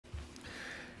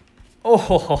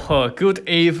Oh, good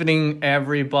evening,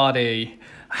 everybody.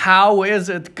 How is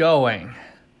it going?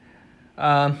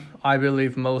 I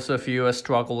believe most of you are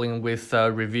struggling with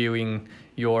reviewing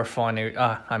your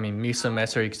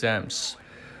mid-semester exams.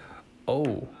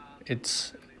 Oh,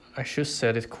 I should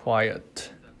set it quiet.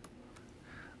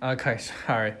 Okay,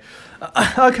 sorry.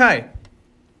 Okay,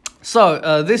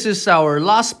 so this is our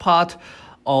last part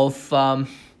of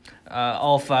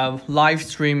live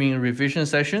streaming revision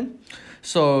session.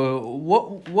 So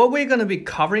what we're going to be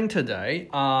covering today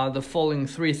are the following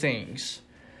three things.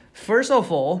 First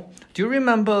of all, do you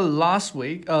remember last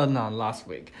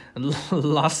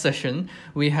session,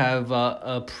 we have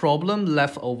a problem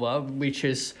left over, which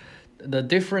is the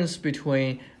difference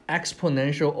between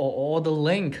exponential or the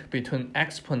link between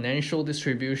exponential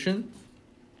distribution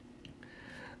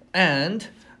and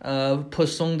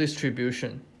Poisson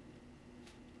distribution.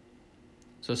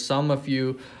 So some of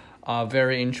you are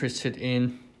very interested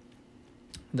in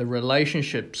the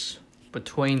relationships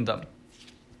between them.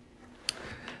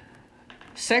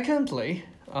 Secondly,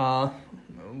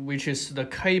 which is the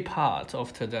key part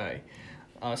of today,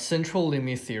 central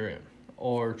limit theorem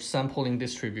or sampling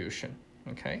distribution.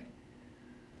 Okay,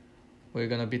 we're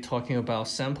going to be talking about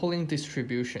sampling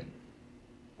distributions,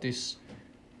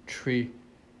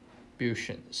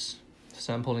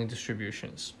 sampling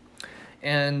distributions.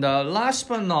 And last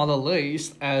but not the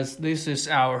least, as this is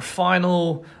our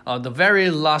final, the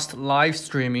very last live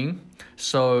streaming,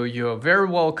 so you're very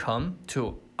welcome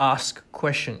to ask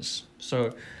questions.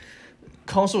 So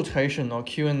consultation or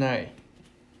Q&A.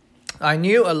 I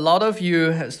knew a lot of you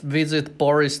has visited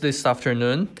Boris this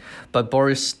afternoon, but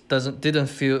Boris didn't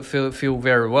feel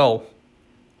very well.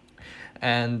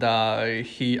 And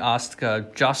he asked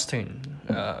Justin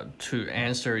to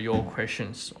answer your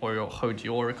questions or hold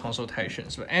your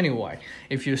consultations. But anyway,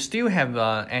 if you still have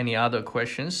any other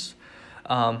questions,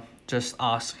 just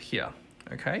ask here,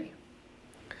 okay?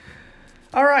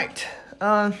 All right,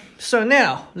 so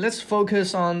now let's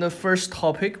focus on the first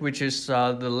topic, which is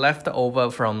the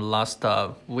leftover from last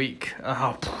week.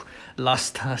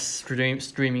 Last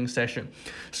streaming session.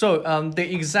 So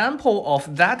the example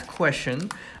of that question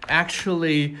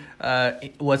actually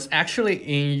was actually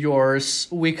in your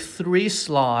week 3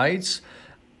 slides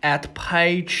at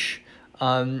page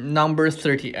number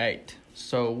 38.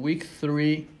 So week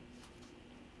 3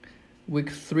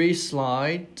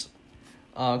 slide,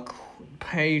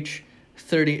 page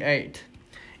 38.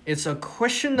 It's a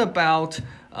question about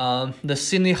the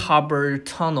Sydney Harbour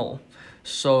Tunnel.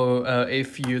 So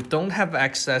if you don't have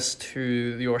access to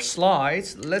your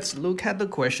slides, let's look at the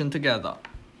question together.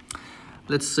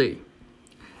 Let's see.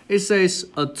 It says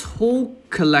a toll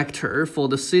collector for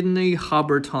the Sydney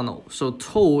Harbour Tunnel. So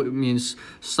toll means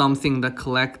something that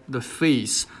collects the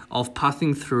fees of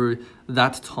passing through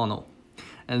that tunnel.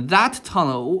 And that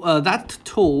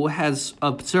toll has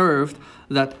observed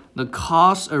that the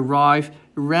cars arrive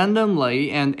randomly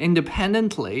and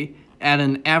independently at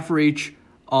an average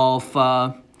of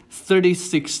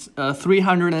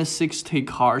 360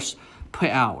 cars per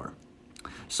hour.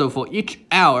 So for each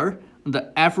hour,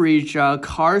 the average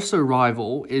cars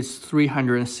arrival is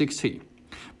 360.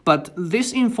 But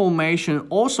this information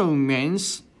also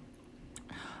means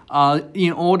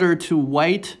in order to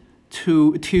wait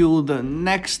till the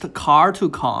next car to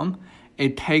come,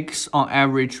 it takes on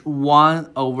average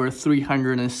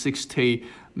 1/360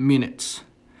 minutes.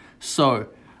 So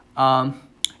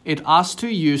it asks to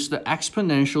use the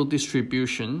exponential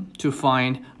distribution to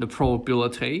find the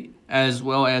probability, as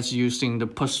well as using the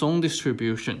Poisson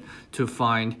distribution to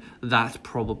find that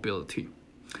probability.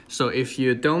 So if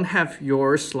you don't have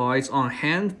your slides on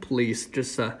hand, please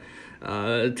just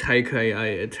take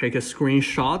a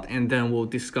screenshot, and then we'll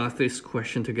discuss this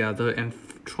question together and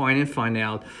try and find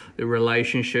out the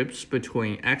relationships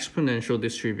between exponential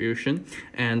distribution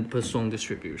and Poisson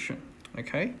distribution.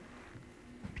 Okay?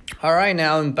 All right,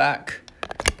 now I'm back.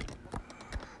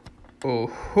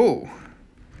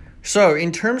 So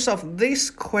in terms of this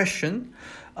question,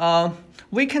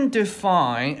 we can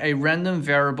define a random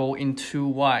variable in two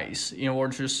ways in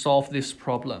order to solve this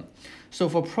problem. So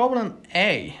for problem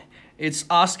A, it's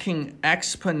asking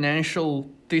exponential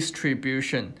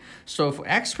distribution. So for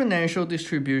exponential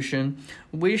distribution,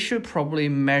 we should probably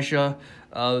measure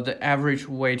the average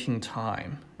waiting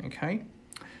time. Okay,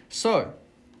 so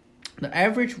the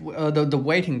average the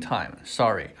waiting time.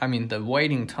 The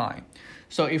waiting time.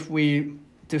 So if we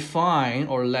define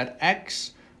or let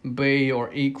x be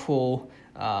or equal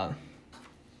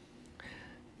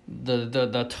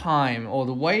the time or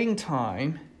the waiting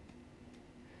time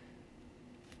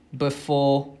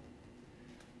before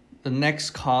the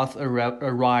next car's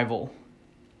arrival.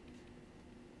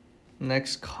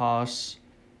 next car's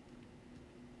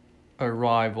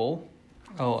arrival.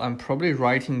 Oh, I'm probably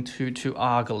writing too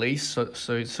ugly so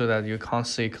that you can't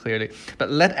see clearly. But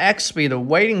let x be the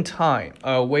waiting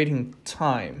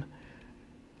time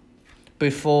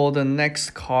before the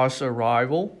next car's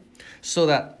arrival, so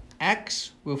that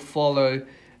x will follow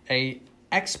a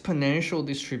exponential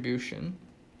distribution.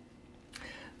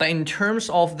 But in terms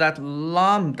of that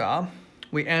lambda,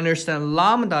 we understand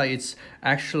lambda is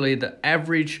actually the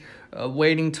average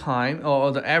waiting time,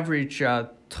 or the average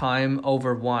time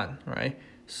over 1, right?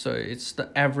 So it's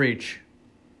the average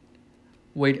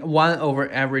 1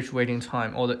 over average waiting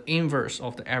time, or the inverse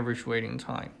of the average waiting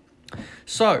time.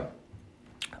 So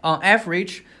on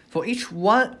average, for each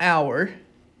 1 hour,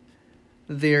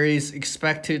 there is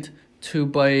expected to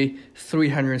be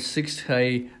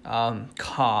 360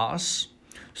 cars.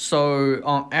 So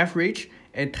on average,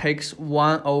 it takes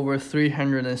 1 over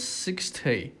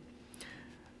 360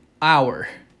 hour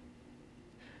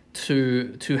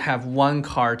to have 1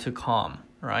 car to come,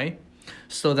 right?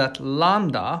 So that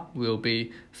lambda will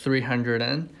be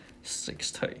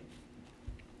 360.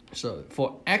 So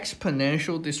for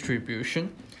exponential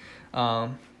distribution,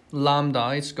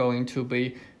 lambda is going to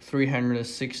be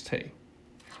 360.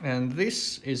 And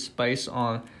this is based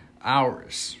on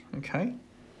hours, okay?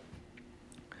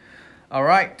 All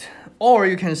right, or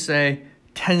you can say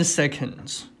 10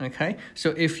 seconds, okay?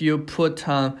 So if you put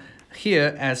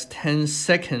here as 10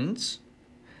 seconds,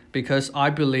 because I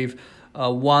believe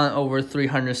 1 over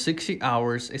 360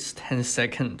 hours is 10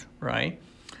 seconds, right?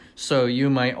 So you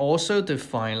may also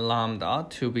define lambda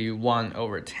to be 1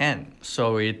 over 10.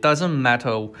 So it doesn't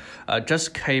matter,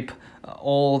 just keep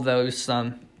all those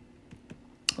or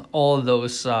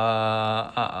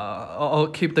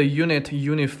keep the unit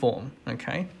uniform,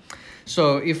 okay?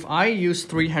 So if I use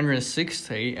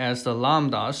 360 as the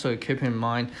lambda, so keep in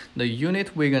mind the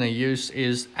unit we're gonna use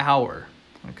is hour,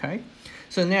 okay?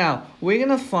 So now we're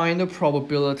gonna find the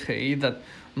probability that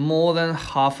more than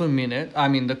half a minute,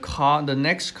 the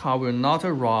next car will not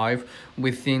arrive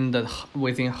within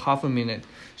half a minute.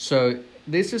 So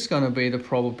this is gonna be the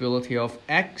probability of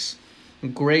x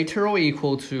greater or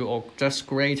equal to, or just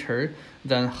greater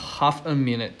than half a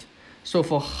minute. So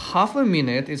for half a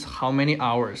minute is how many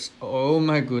hours? Oh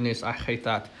my goodness, I hate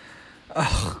that.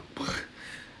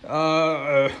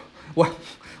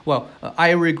 Well, I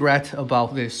regret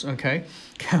about this, okay?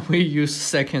 Can we use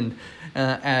second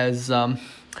as the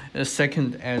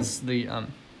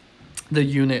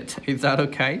unit? Is that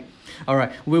okay? All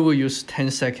right, we will use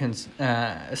 10 seconds,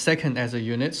 second as a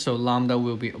unit, so lambda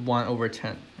will be 1 over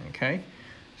 10, okay?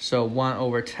 So 1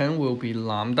 over 10 will be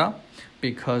lambda,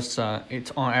 because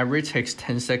it on average takes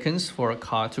 10 seconds for a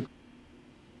car to...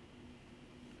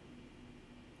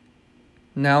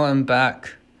 Now I'm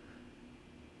back.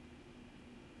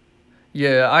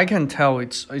 Yeah, I can tell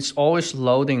it's always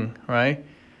loading, right?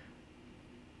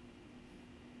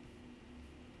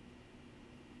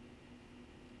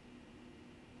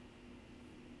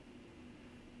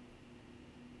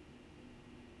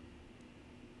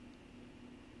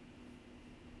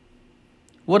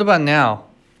 What about now?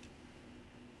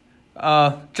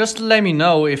 Just let me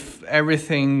know if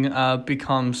everything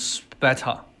becomes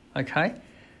better, okay?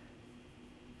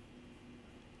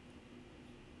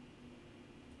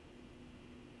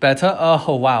 Better?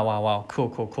 Oh, wow.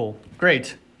 Cool.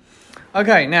 Great.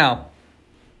 Okay, now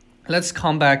let's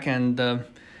come back and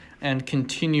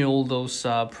continue all those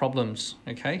problems,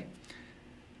 okay?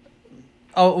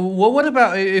 Oh, what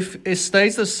about if it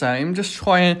stays the same? Just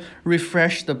try and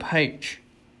refresh the page.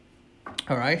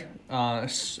 All right,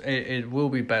 it will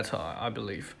be better, I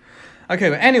believe. Okay,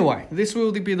 but anyway, this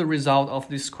will be the result of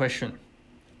this question.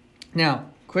 Now,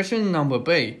 question number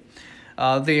B.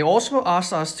 They also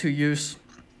asked us to use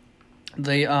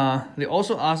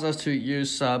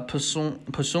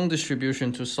Poisson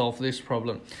distribution to solve this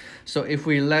problem. So if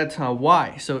we let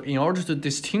y, so in order to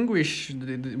distinguish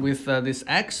with this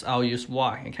x, I'll use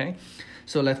y, okay?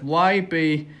 So let y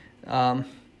be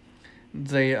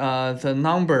the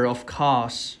number of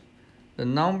cars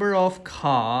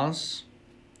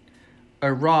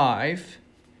arrive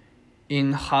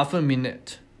in half a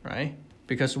minute, right?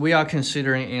 Because we are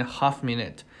considering in half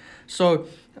minute. So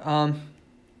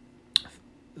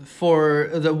for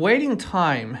the waiting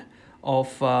time of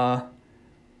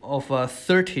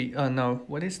 30, no,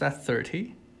 what is that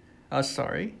 30?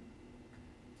 Sorry.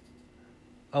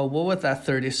 Oh, what was that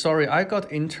 30? Sorry, I got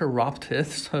interrupted,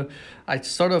 so I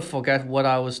sort of forget what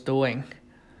I was doing.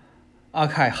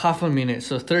 Okay, half a minute.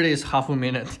 So 30 is half a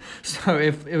minute. So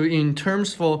if in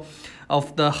terms for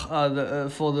of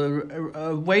for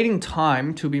the waiting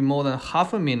time to be more than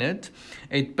half a minute,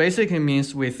 it basically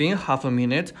means within half a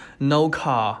minute, no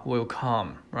car will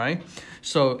come, right?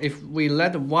 So if we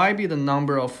let y be the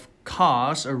number of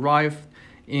cars arrive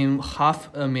in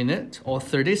half a minute or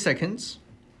 30 seconds,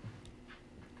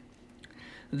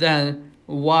 then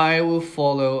y will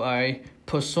follow a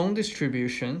Poisson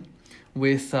distribution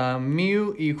with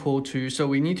mu equal to, so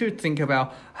we need to think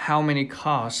about how many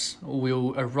cars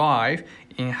will arrive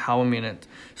in half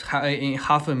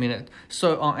a minute.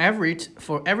 So on average,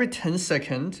 for every 10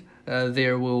 seconds,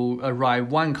 there will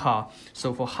arrive one car.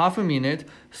 So for half a minute,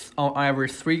 on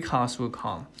average, 3 cars will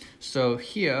come. So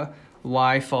here,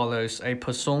 y follows a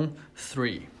Poisson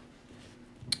 3.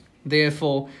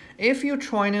 Therefore, if you're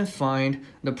trying to find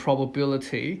the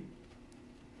probability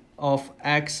of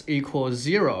x equals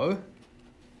 0,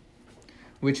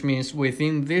 which means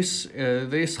within this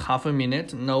half a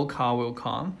minute, no car will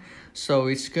come. So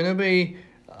it's gonna be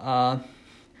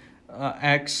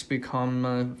x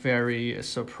become very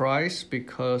surprised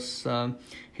because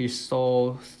he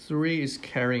saw 3 is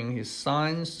carrying his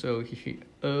sign, so he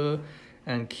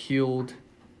and killed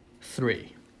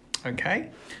 3.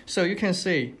 Okay, so you can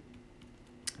see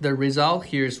the result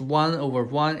here is 1 over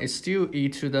 1 is still e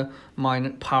to the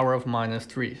power of minus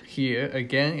 3. Here,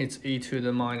 again, it's e to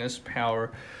the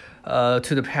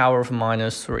power of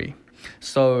minus 3.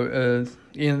 So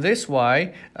in this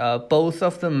way, both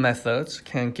of the methods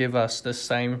can give us the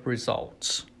same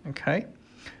results, okay?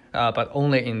 But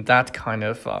only in that kind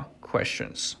of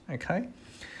questions, okay?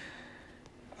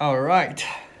 All right,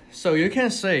 so you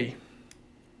can see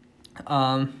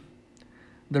the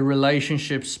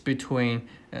relationships between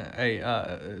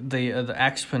the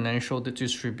exponential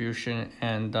distribution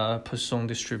and Poisson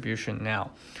distribution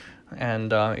now,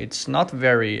 and it's not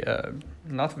very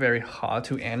hard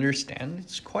to understand.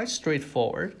 It's quite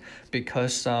straightforward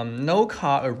because no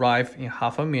car arrived in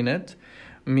half a minute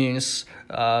means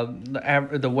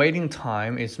the waiting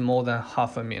time is more than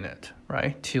half a minute,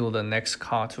 right, till the next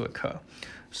car to occur.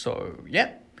 So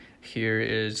yeah, here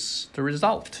is the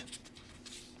result.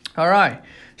 All right,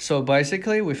 so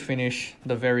basically we finish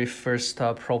the very first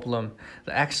problem,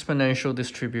 the exponential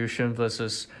distribution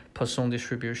versus Poisson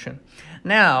distribution.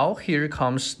 Now here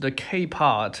comes the key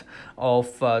part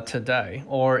of today,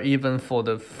 or even for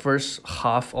the first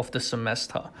half of the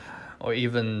semester, or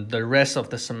even the rest of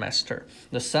the semester,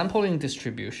 the sampling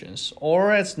distributions,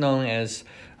 or as known as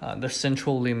the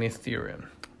central limit theorem,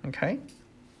 okay?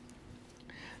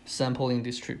 Sampling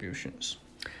distributions.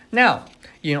 Now,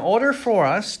 in order for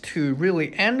us to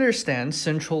really understand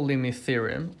central limit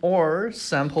theorem or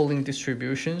sampling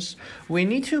distributions, we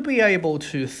need to be able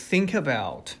to think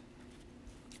about,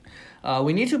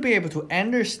 we need to be able to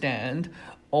understand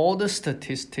all the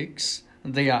statistics.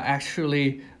 They are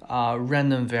actually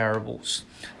random variables.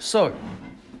 So,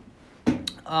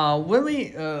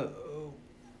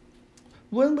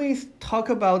 when we talk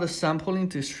about the sampling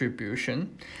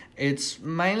distribution, it's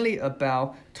mainly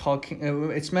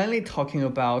talking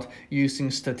about using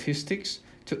statistics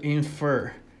to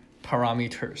infer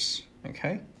parameters,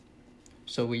 okay?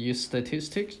 So we use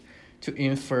statistics to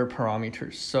infer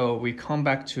parameters. So we come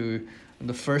back to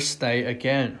the first day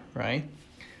again, right?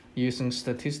 Using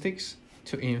statistics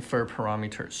to infer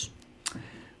parameters.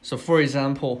 So for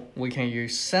example, we can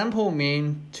use sample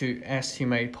mean to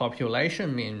estimate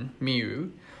population mean, mu,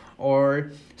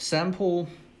 or sample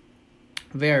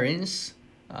variance,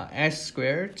 S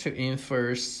squared, to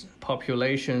infer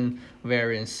population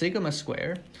variance sigma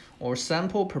square, or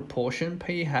sample proportion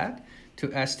P hat to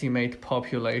estimate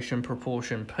population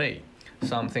proportion P,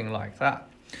 something like that.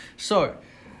 So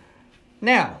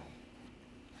now,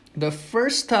 the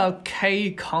first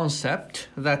K concept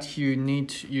that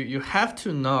you have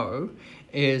to know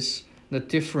is the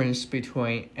difference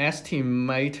between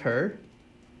estimator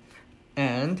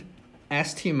and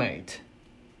estimate.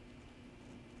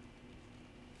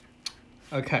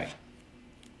 Okay,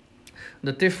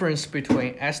 the difference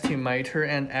between estimator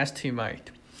and estimate.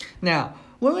 Now,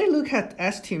 when we look at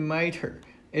estimator,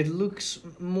 it looks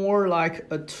more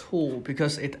like a tool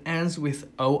because it ends with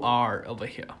OR over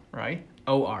here, right?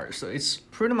 OR, so it's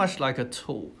pretty much like a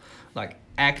tool, like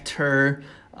actor,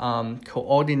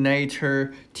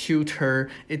 coordinator, tutor.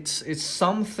 It's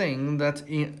something that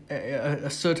in a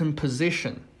certain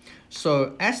position.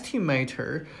 So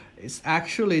estimator is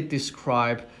actually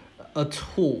describe a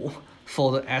tool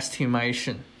for the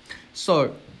estimation.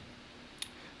 So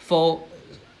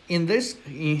in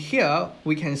here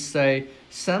we can say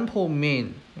sample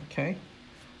mean, okay?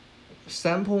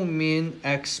 Sample mean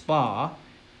X bar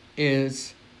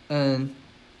is an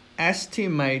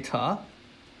estimator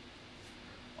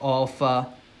of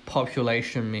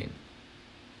population mean,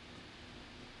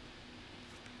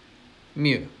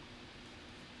 mu.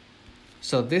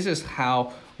 So this is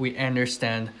how we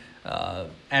understand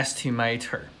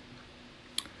estimator.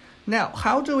 Now,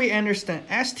 how do we understand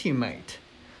estimate?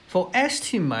 For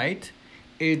estimate,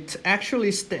 it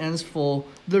actually stands for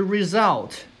the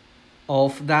result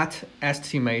of that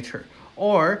estimator,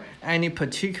 or any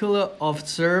particular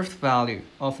observed value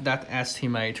of that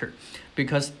estimator.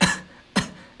 Because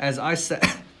as I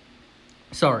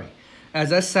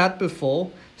said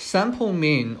before, sample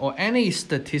mean or any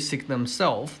statistic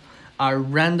themselves are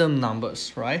random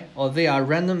numbers, right? Or they are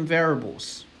random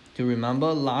variables. Do you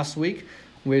remember last week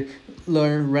we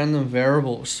learned random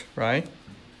variables, right?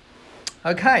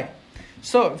 Okay,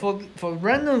 so for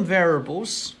random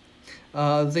variables,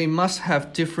 they must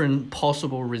have different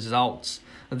possible results.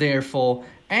 Therefore,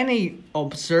 any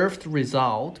observed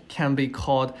result can be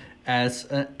called as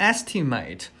an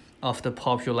estimate of the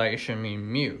population mean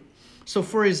mu. So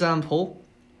for example,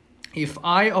 if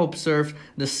I observe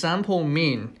the sample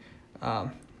mean,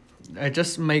 I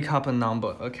just make up a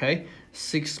number, okay?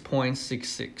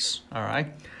 6.66, all right?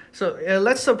 So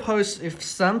let's suppose if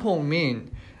sample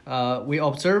mean, we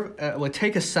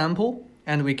take a sample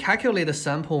and we calculate the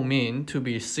sample mean to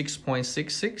be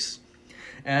 6.66.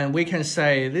 And we can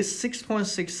say this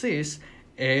 6.66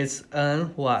 is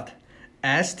an what?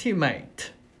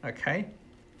 Estimate, okay?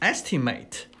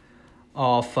 Estimate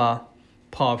of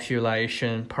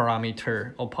population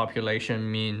parameter or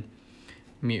population mean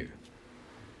mu.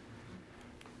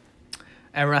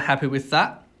 Everyone happy with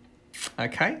that?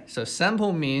 Okay, so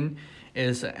sample mean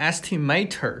is an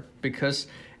estimator because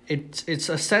it's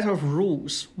a set of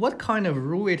rules. What kind of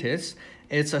rule it is?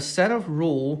 It's a set of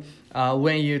rule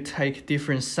when you take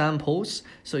different samples.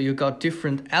 So you got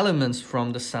different elements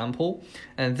from the sample,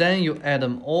 and then you add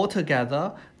them all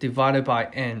together divided by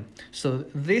n. So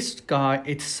this guy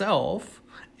itself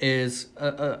is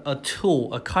a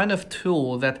tool, a kind of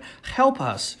tool that help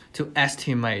us to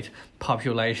estimate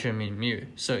population mean mu.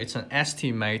 So it's an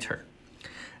estimator.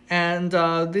 And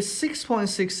this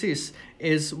 6.66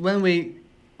 is when we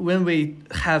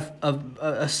have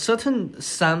a certain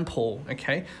sample,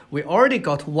 okay? We already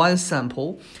got one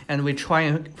sample, and we try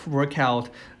and work out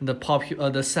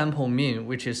the sample mean,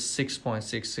 which is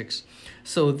 6.66.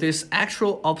 So this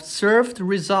actual observed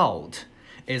result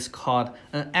is called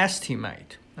an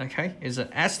estimate, okay? It's an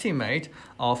estimate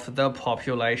of the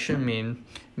population mean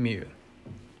mu.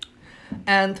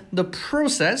 And the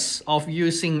process of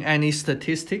using any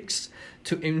statistics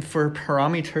to infer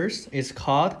parameters is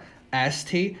called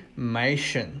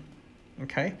estimation,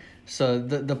 okay? So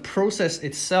the process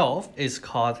itself is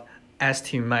called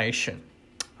estimation,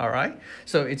 all right?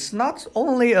 So it's not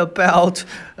only about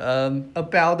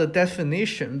the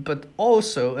definition, but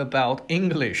also about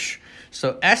English.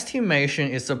 So estimation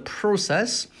is a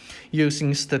process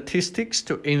using statistics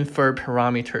to infer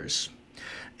parameters.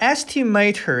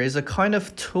 Estimator is a kind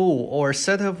of tool or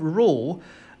set of rule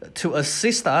to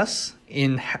assist us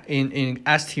in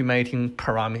estimating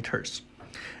parameters.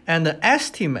 And the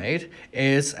estimate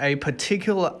is a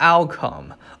particular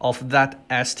outcome of that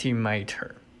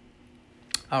estimator.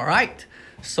 All right,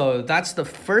 so that's the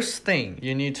first thing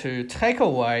you need to take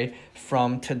away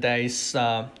from today's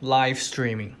live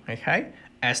streaming, okay?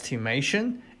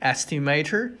 Estimation,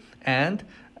 estimator, and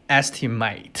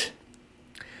estimate.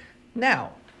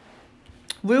 Now,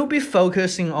 we'll be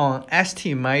focusing on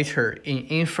estimator in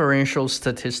inferential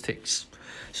statistics.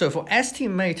 So for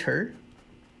estimator,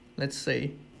 let's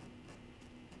see.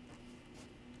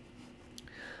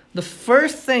 The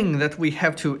first thing that we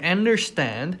have to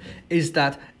understand is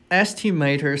that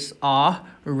estimators are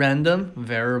random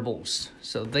variables.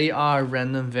 So they are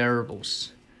random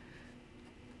variables.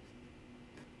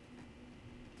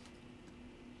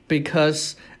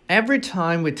 Because every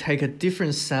time we take a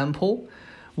different sample,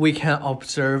 we can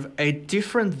observe a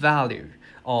different value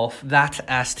of that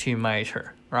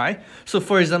estimator, right? So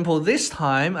for example, this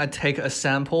time I take a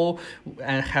sample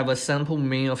and have a sample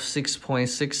mean of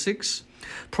 6.66.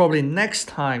 Probably next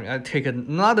time I take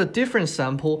another different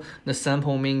sample, the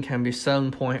sample mean can be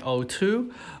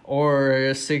 7.02 or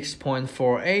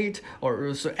 6.48,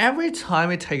 or so every time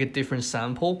I take a different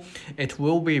sample, it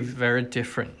will be very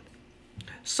different.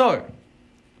 So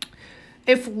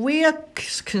if we are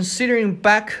considering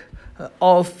back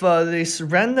of this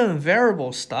random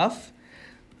variable stuff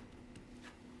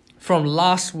from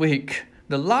last week,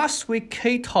 the last week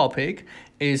key topic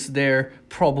is their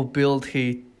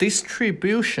probability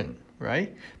distribution,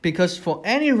 right? Because for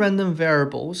any random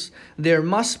variables, there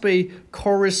must be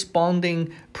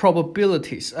corresponding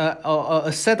probabilities,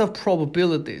 a set of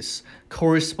probabilities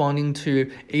corresponding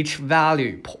to each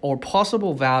value or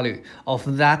possible value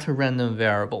of that random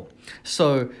variable.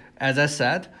 So as I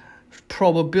said,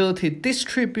 probability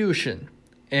distribution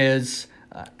is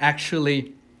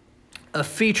actually a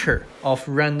feature of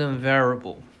random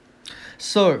variable.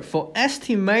 So for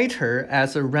estimator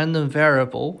as a random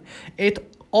variable, it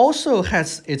also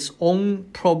has its own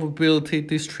probability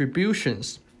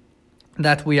distributions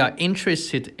that we are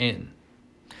interested in.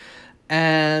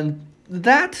 And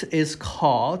that is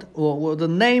called, well, the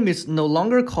name is no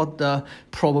longer called the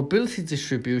probability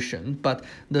distribution, but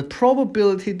the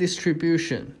probability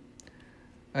distribution.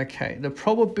 Okay, the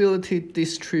probability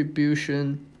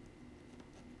distribution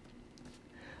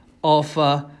of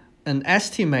an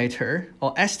estimator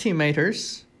or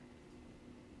estimators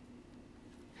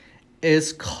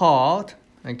is called,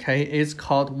 okay, it's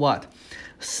called what?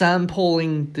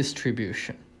 Sampling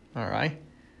distribution, all right?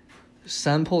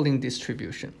 Sampling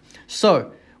distribution.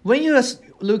 So when you are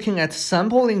looking at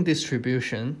sampling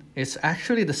distribution, it's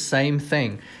actually the same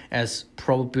thing as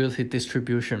probability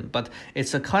distribution, but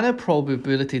it's a kind of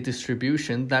probability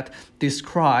distribution that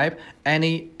describe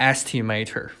any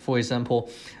estimator. For example,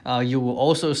 you will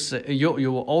also say,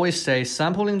 you will always say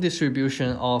sampling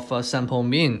distribution of sample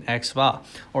mean x bar,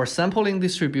 or sampling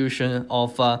distribution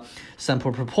of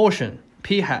sample proportion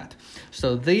p hat.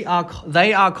 So they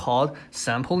are called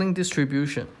sampling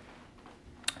distribution.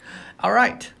 All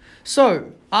right.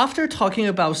 So after talking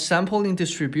about sampling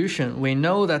distribution, we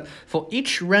know that for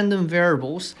each random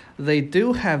variables, they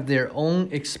do have their own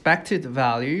expected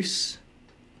values.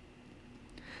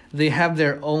 They have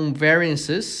their own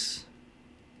variances,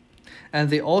 and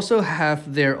they also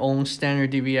have their own standard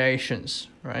deviations,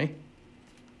 right?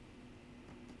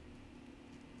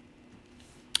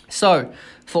 So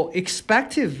for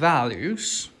expected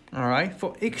values, all right,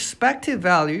 for expected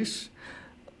values,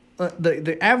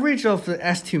 the average of the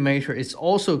estimator is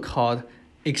also called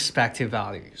expected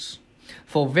values.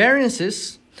 For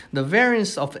variances, the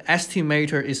variance of the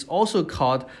estimator is also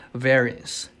called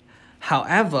variance.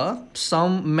 However,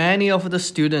 many of the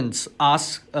students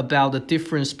ask about the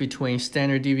difference between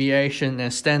standard deviation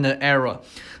and standard error.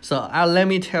 So let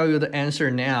me tell you the answer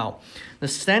now. The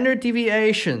standard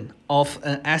deviation of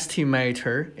an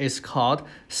estimator is called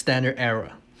standard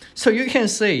error. So you can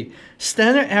see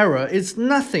standard error is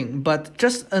nothing but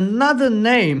just another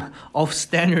name of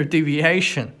standard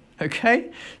deviation,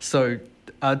 okay? So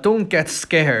don't get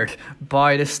scared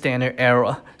by the standard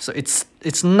error. So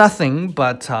it's nothing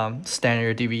but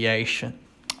standard deviation,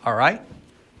 all right?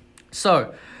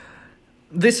 So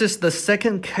this is the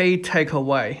second key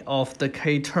takeaway of the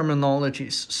key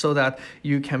terminologies, so that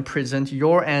you can present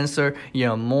your answer in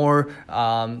a more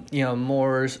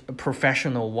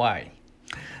professional way.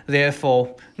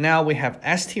 Therefore, now we have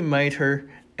estimator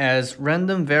as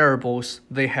random variables.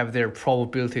 They have their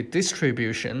probability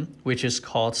distribution, which is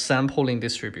called sampling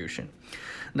distribution.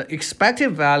 The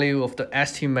expected value of the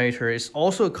estimator is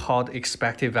also called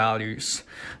expected values.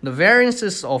 The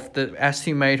variances of the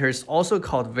estimator is also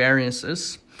called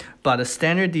variances, but the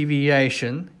standard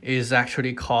deviation is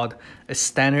actually called a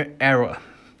standard error.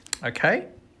 Okay?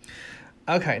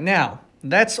 Okay, now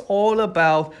that's all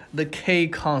about the key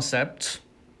concepts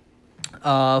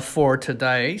for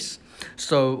today's.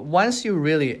 So once you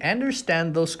really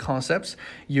understand those concepts,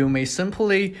 you may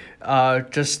simply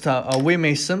we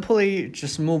may simply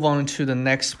just move on to the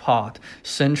next part,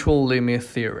 central limit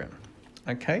theorem.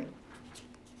 Okay.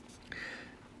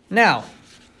 Now,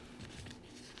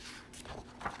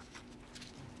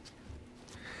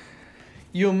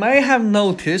 you may have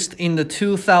noticed in the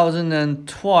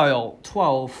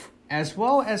 2012 as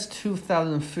well as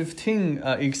 2015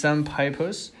 exam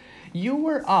papers, you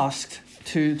were asked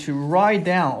to write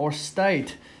down or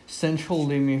state central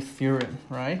limit theorem,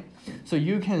 right? So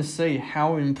you can see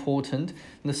how important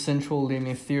the central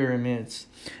limit theorem is.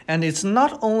 And it's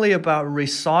not only about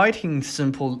reciting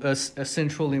central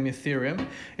limit theorem,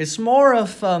 it's more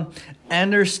of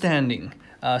understanding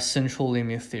central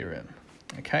limit theorem.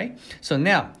 Okay, so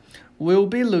now we'll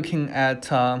be looking at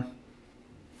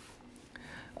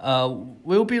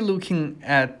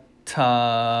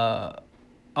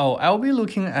I'll be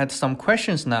looking at some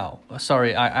questions now.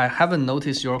 Sorry, I haven't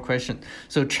noticed your question.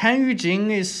 So Chen Yujing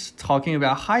is talking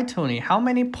about, hi Tony, how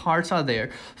many parts are there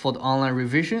for the online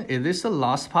revision? Is this the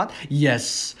last part?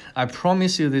 Yes, I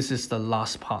promise you this is the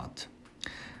last part.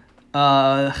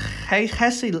 Hey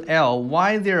Hesi L,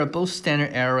 why there are both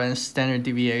standard error and standard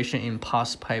deviation in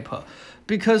past paper?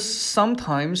 because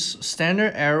sometimes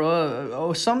standard error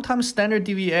or sometimes standard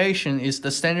deviation is the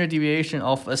standard deviation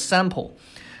of a sample.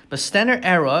 But standard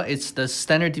error is the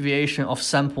standard deviation of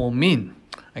sample mean,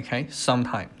 okay,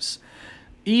 sometimes.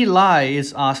 Eli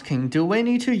is asking, do we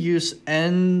need to use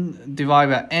n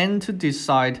divided by n to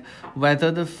decide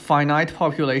whether the finite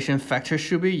population factor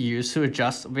should be used to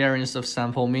adjust variance of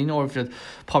sample mean, or if the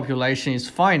population is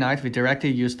finite, we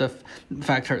directly use the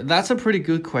factor? That's a pretty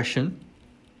good question.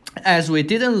 As we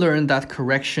didn't learn that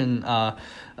correction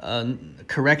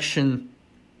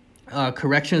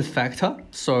factor,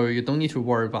 so you don't need to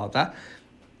worry about that.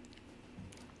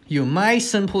 You might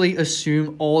simply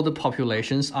assume all the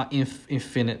populations are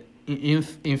infinity.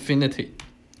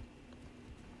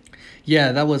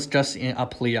 Yeah, that was just in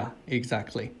Aprilia,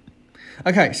 exactly.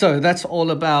 Okay, so that's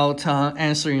all about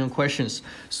answering your questions.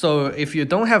 So if you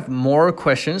don't have more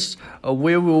questions,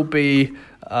 we will be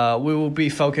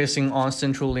focusing on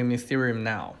central limit theorem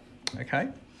now. Okay.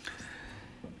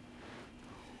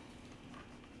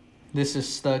 This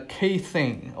is the key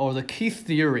thing, or the key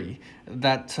theory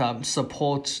that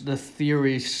supports the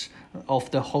theories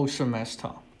of the whole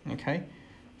semester, okay?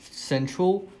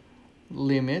 Central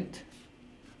limit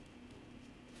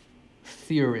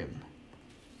theorem,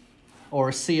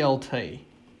 or CLT.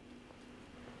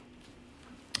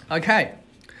 Okay,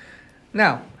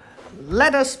 now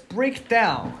let us break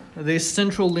down this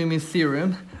central limit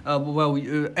theorem.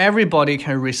 Everybody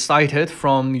can recite it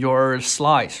from your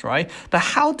slides, right? But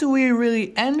how do we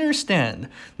really understand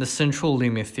the central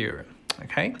limit theorem?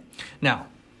 Okay, now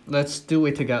let's do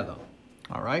it together.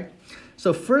 All right,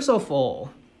 so first of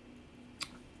all,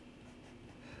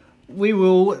 we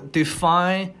will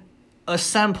define a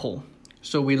sample.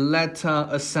 So we let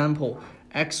a sample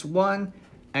x1,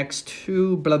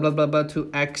 x2, blah, blah, blah, blah, to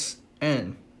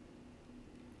xn.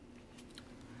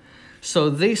 So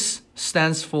this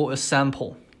stands for a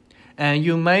sample. And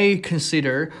you may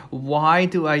consider, why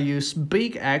do I use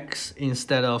big X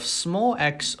instead of small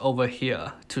x over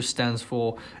here to stand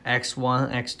for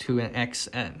x1, x2, and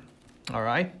xn? All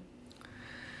right.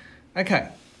 Okay.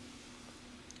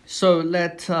 So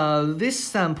let this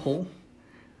sample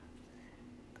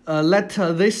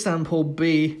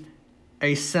be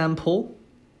a sample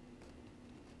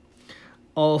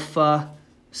of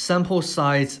sample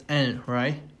size n,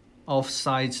 right? Of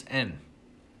size n.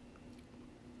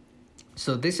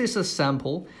 So this is a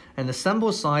sample, and the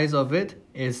sample size of it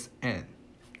is n.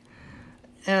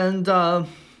 And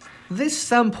this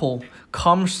sample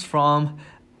comes from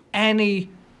any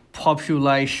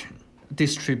population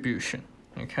distribution,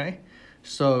 okay?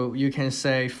 So you can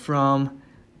say from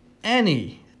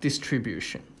any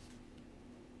distribution.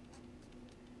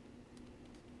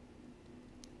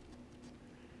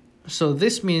 So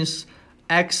this means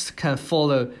X can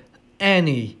follow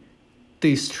any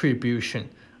distribution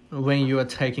when you are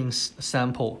taking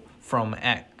sample from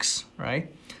X,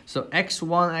 right? So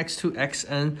x1, x2,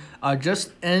 xn are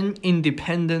just n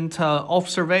independent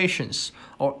observations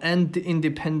or n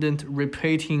independent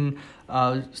repeating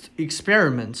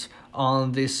experiments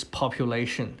on this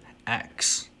population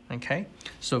X, okay?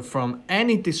 So from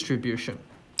any distribution.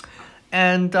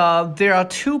 And there are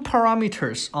two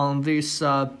parameters on this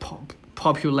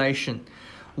population.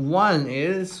 One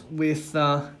is with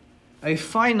a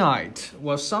finite.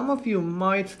 Well, some of you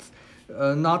might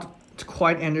not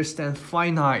quite understand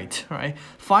finite, right?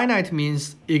 Finite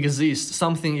means exists,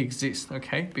 something exists,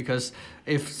 okay? Because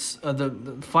if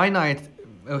the finite,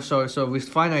 so with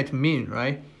finite mean,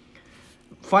 right?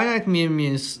 Finite mean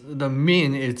means the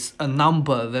mean is a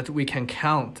number that we can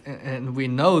count, and we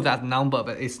know that number,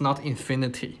 but it's not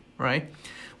infinity, right?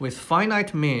 With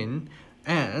finite mean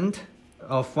and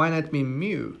finite mean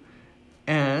mu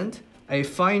and a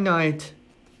finite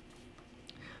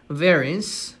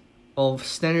variance of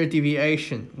standard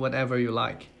deviation, whatever you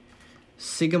like,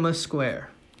 sigma square.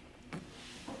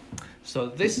 So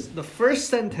this, the first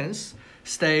sentence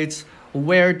states,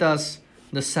 where does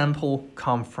the sample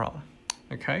come from?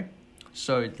 Okay,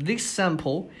 so this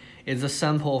sample is a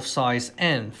sample of size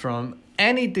n from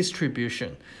any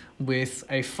distribution with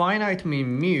a finite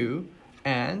mean mu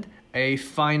and a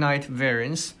finite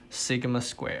variance sigma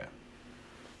square.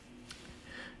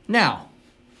 Now,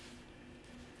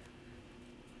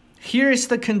 here is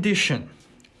the condition.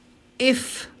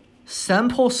 If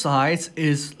sample size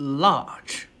is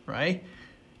large, right?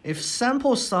 If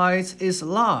sample size is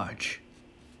large,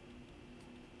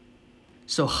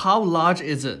 so how large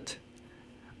is it?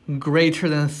 Greater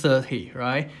than 30,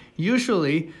 right?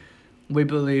 Usually, we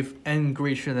believe n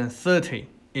greater than 30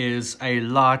 is a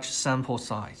large sample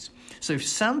size. So if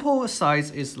sample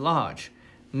size is large,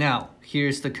 Now,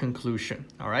 here's the conclusion,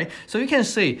 all right? So you can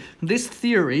see this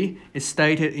theory is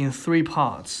stated in three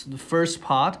parts. The first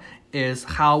part is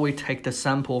how we take the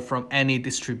sample from any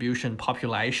distribution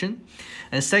population.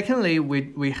 And secondly,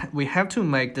 we have to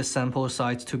make the sample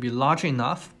size to be large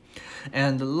enough.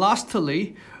 And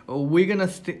lastly, we're gonna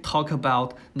talk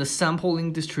about the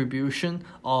sampling distribution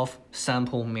of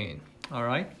sample mean, all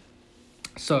right?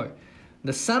 So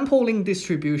the sampling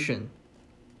distribution.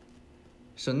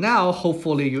 So now,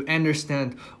 hopefully, you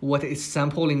understand what is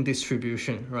sampling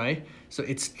distribution, right? So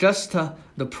it's just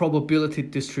the probability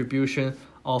distribution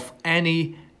of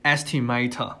any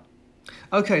estimator.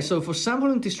 Okay, so for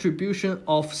sampling distribution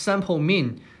of sample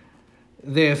mean,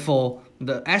 therefore,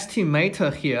 the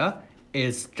estimator here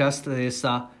is just this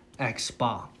x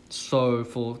bar. So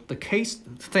for the case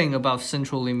thing about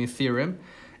central limit theorem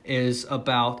is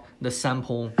about the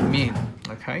sample mean,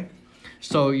 okay?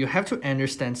 So you have to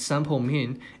understand sample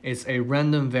mean is a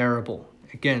random variable.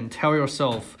 Again, tell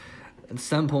yourself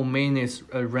sample mean is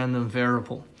a random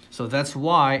variable. So that's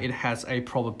why it has a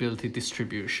probability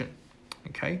distribution,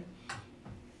 okay?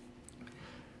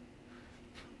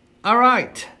 All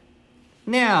right,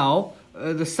 now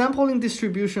the sampling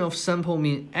distribution of sample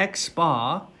mean x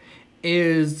bar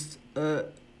is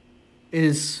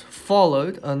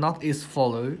followed,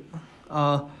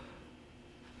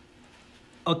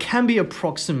 or can be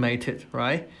approximated,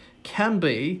 right? Can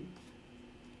be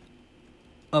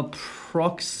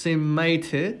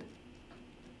approximated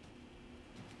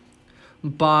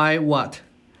by what?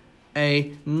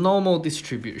 A normal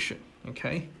distribution,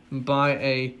 okay? By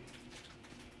a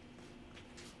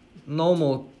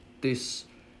normal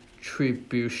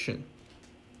distribution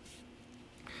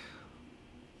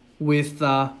with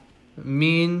the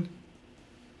mean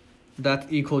that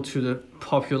equal to the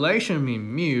population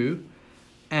mean mu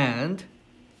and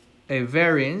a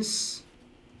variance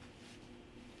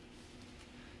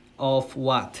of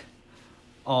what?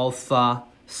 Of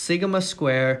sigma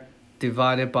square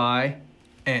divided by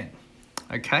n.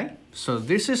 Okay, so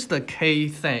this is the key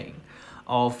thing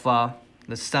of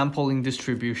the sampling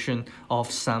distribution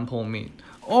of sample mean.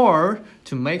 Or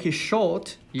to make it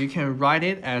short, you can write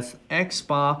it as x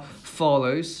bar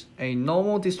follows a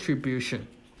normal distribution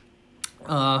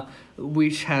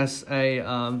which has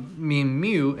a mean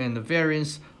mu and the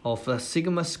variance of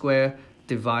sigma square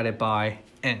divided by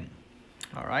n.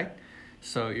 All right,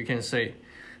 so you can say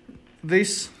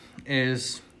this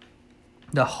is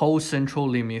the whole central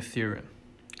limit theorem.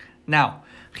 Now,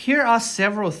 here are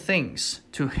several things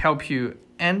to help you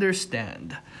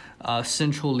understand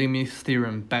central limit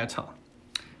theorem better.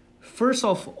 First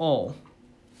of all,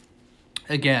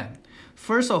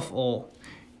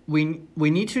 we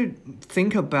need to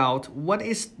think about what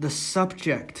is the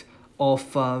subject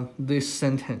of this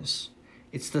sentence.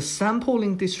 It's the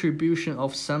sampling distribution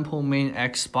of sample mean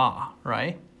x bar,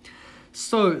 right?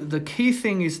 So the key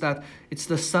thing is that it's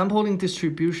the sampling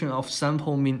distribution of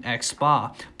sample mean x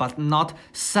bar, but not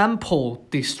sample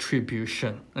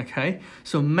distribution, okay?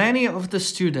 So many of the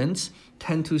students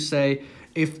tend to say,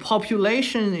 if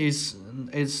population is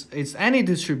any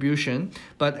distribution,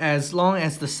 but as long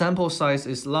as the sample size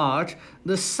is large,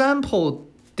 the sample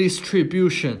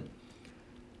distribution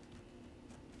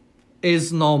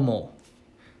is normal.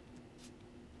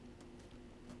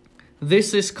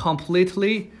 This is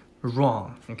completely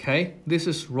wrong, okay? This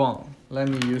is wrong. Let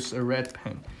me use a red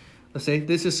pen. Let's say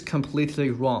this is completely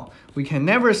wrong. We can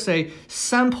never say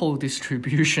sample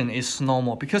distribution is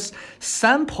normal because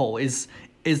sample is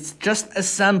just a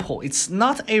sample. It's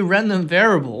not a random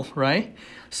variable, right?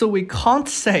 So we can't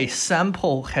say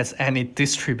sample has any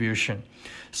distribution.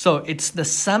 So it's the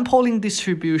sampling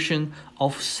distribution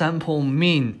of sample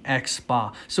mean x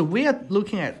bar. So we are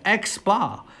looking at x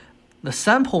bar. The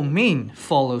sample mean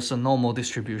follows a normal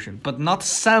distribution, but not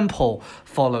sample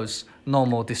follows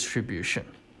normal distribution,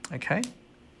 okay?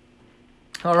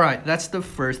 All right, that's the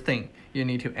first thing you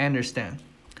need to understand.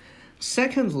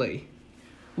 Secondly,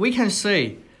 we can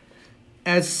say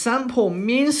as sample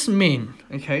means mean,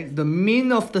 okay, the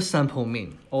mean of the sample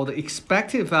mean or the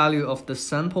expected value of the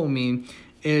sample mean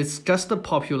is just the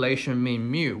population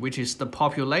mean mu, which is the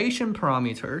population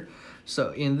parameter.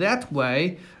 So in that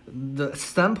way, the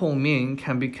sample mean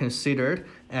can be considered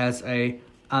as a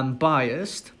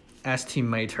unbiased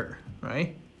estimator,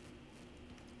 right?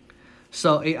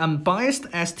 So a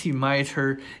unbiased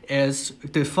estimator is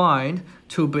defined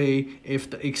to be if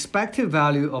the expected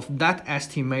value of that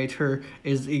estimator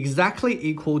is exactly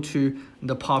equal to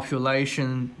the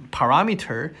population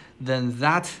parameter, then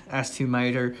that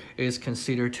estimator is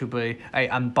considered to be an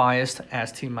unbiased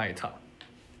estimator.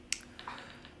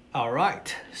 All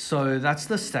right, so that's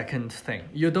the second thing.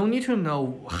 You don't need to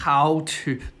know how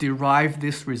to derive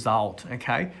this result,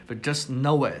 okay? But just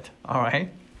know it, all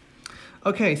right?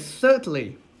 Okay,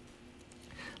 thirdly,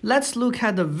 let's look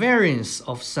at the variance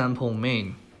of sample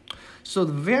mean. So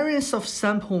the variance of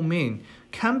sample mean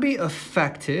can be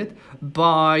affected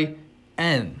by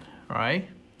n, right?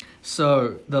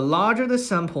 So the larger the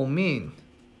sample mean,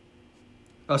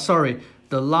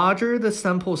 the larger the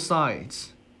sample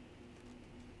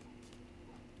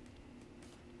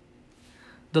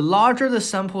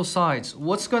size,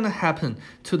 what's going to happen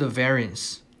to the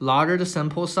variance? Larger the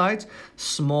sample size,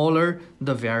 smaller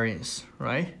the variance,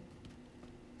 right?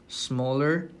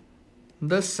 Smaller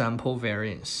the sample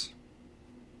variance.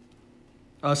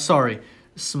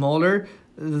 Smaller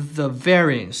the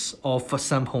variance of a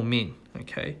sample mean,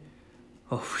 okay?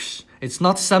 Oh, it's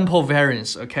not sample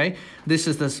variance, okay? This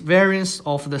is the variance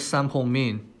of the sample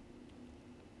mean.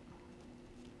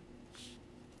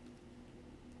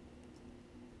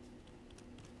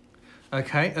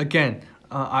 Okay, again,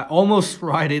 I almost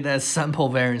write it as sample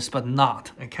variance, but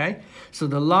not, okay? So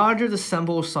the larger the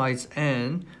sample size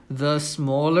n, the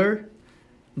smaller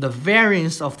the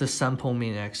variance of the sample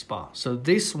mean x bar. So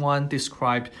this one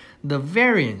describes the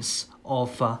variance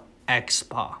of x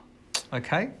bar,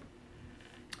 okay?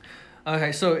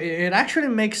 Okay, so it actually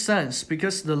makes sense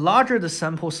because the larger the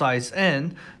sample size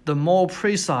n, the more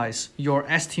precise your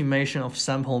estimation of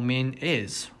sample mean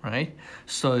is, right?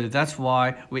 So that's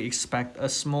why we expect a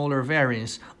smaller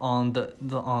variance on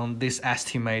on this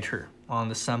estimator, on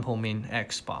the sample mean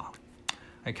x bar.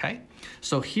 Okay,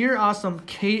 so here are some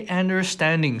key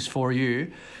understandings for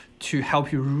you to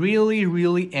help you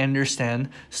really understand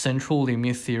central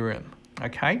limit theorem.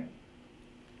 Okay.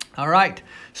 All right,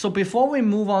 so before we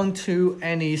move on to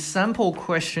any sample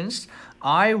questions,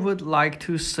 I would like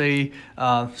to see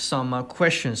some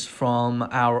questions from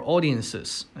our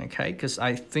audiences, okay? Because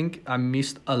I think I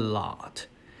missed a lot.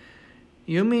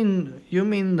 You mean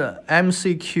the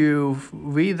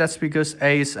MCQV? That's because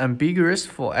A is ambiguous.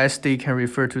 For SD can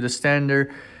refer to the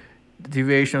standard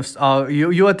deviation of.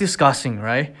 You are discussing,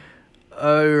 right?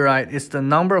 Right. It's the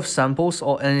number of samples,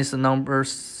 or n is the number of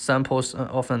samples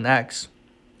of an X.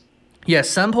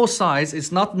 Yes, sample size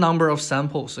is not number of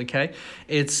samples, okay?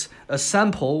 It's a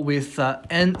sample with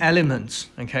n elements,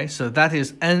 okay? So that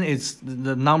is n is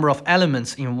the number of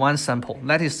elements in one sample.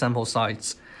 That is sample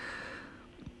size.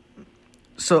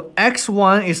 So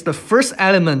x1 is the first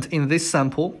element in this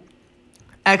sample.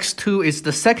 x2 is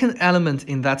the second element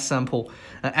in that sample.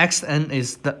 And xn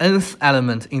is the nth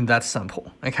element in that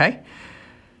sample, okay?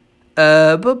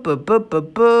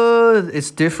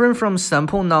 It's different from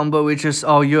sample number, which is,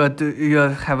 you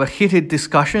have a heated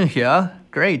discussion here.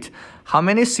 Great. How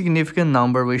many significant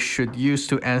number we should use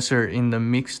to answer in the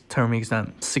mixed term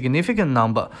exam? Significant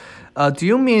number. Do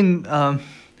you mean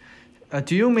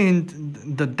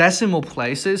the decimal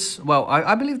places? Well,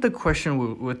 I believe the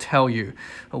question will tell you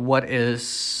what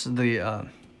is the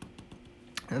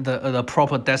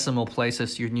proper decimal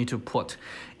places you need to put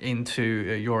into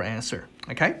your answer.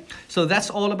 Okay, so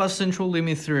that's all about central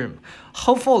limit theorem.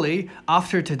 Hopefully,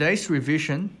 after today's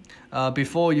revision,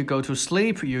 before you go to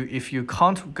sleep, if you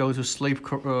can't go to sleep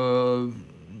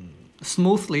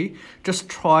smoothly, just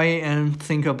try and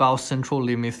think about central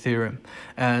limit theorem,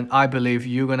 and I believe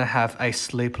you're gonna have a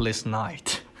sleepless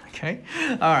night. Okay,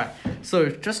 all right. So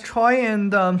just try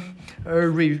and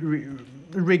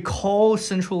recall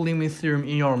central limit theorem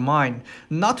in your mind,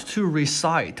 not to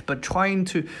recite, but trying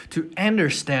to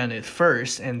understand it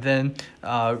first, and then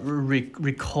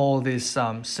recall this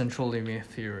central limit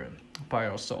theorem by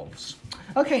yourselves.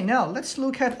 Okay, now let's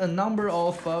look at a number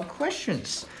of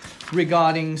questions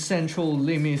regarding central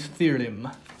limit theorem.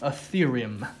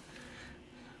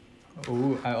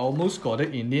 Oh, I almost got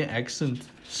an Indian accent.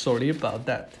 Sorry about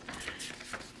that.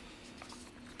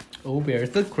 Oh, where's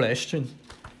the question?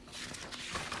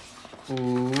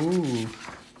 Ooh.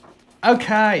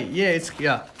 Okay, yeah.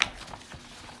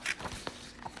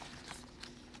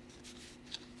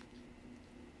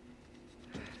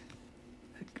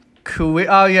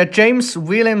 James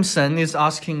Williamson is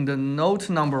asking the note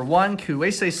number 1. Could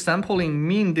we say sampling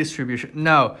mean distribution?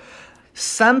 No,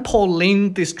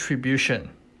 sampling distribution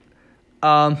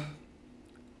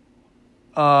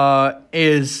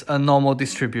is a normal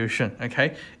distribution,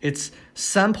 okay? It's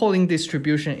sampling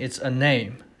distribution, it's a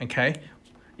name, okay?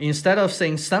 Instead of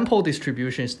saying sample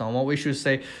distribution is normal, we should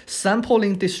say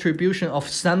sampling distribution of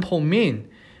sample mean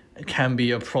can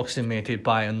be approximated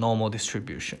by a normal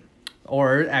distribution.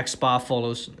 Or x bar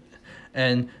follows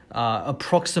and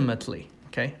approximately,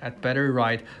 okay? I'd better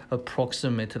write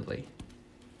approximately.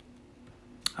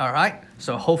 All right,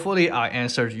 so hopefully I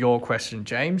answered your question,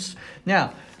 James.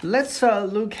 Now, let's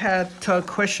look at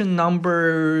question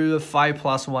number 5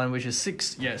 plus 1, which is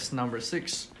 6. Yes, number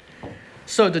 6.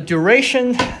 So the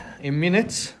duration in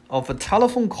minutes of a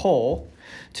telephone call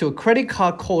to a credit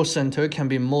card call center can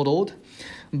be modeled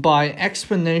by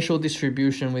exponential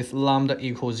distribution with lambda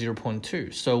equals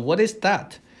 0.2. So what is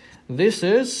that? This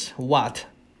is what?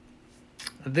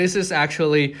 This is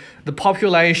actually the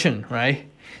population, right?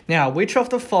 Now, which of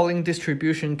the following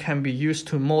distribution can be used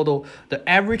to model the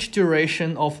average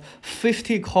duration of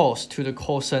 50 calls to the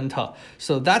call center?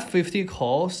 So that 50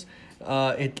 calls,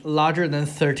 it's larger than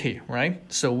 30, right?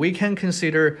 So we can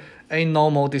consider a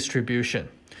normal distribution.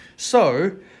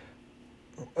 So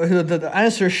the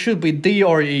answer should be D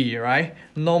or E, right?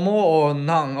 Normal or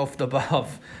none of the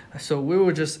above. So we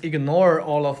will just ignore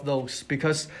all of those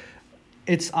because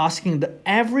it's asking the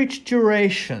average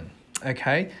duration.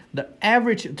 Okay, the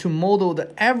average, to model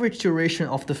the average duration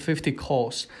of the 50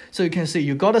 calls. So you can see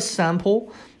you got a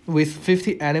sample with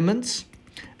 50 elements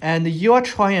and you are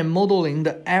trying modeling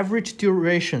the average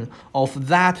duration of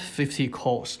that 50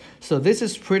 calls. So this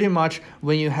is pretty much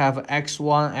when you have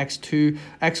x1, x2,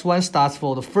 x1 starts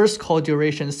for the first call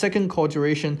duration, second call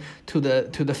duration to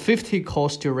the 50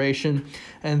 calls duration,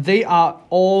 and they are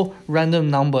all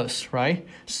random numbers, right?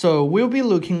 So we'll be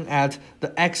looking at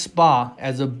the x bar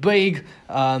as a big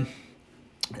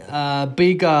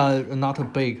not a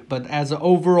big, but as an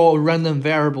overall random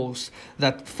variables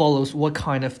that follows what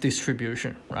kind of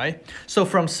distribution, right? So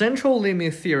from central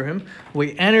limit theorem,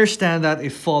 we understand that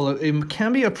it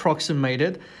can be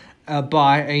approximated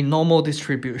by a normal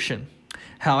distribution.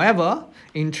 However,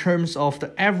 in terms of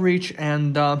the average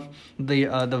and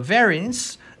the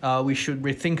variance, we should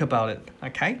rethink about it,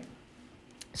 okay?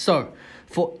 So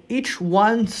for each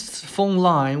one phone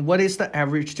line, what is the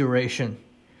average duration?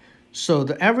 So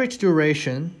the average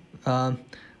duration,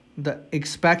 the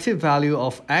expected value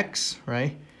of x,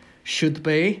 right, should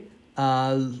be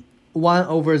 1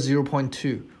 over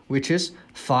 0.2, which is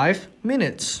 5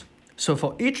 minutes. So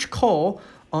for each call,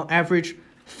 on average,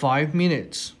 5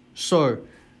 minutes. So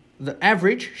the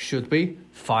average should be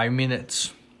 5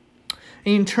 minutes.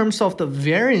 In terms of the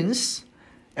variance,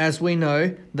 as we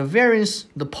know, the variance,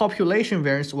 the population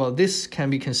variance, well, this can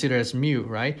be considered as mu,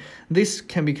 right? This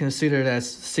can be considered as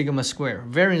sigma square.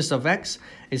 Variance of x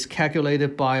is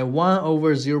calculated by 1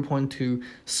 over 0.2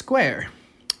 square,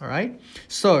 all right?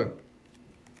 So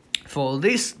for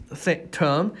this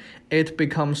term, it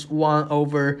becomes 1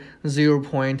 over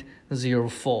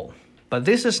 0.04. But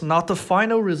this is not the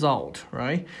final result,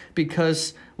 right?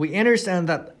 Because we understand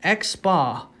that x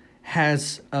bar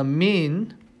has a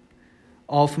mean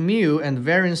of mu and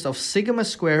variance of sigma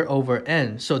square over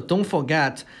n. So don't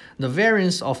forget the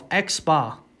variance of x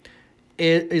bar.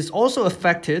 It is also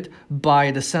affected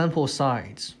by the sample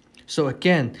size. So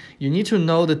again, you need to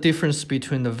know the difference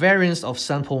between the variance of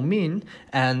sample mean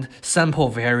and sample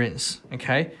variance,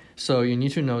 okay? So you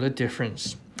need to know the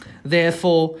difference.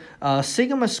 Therefore,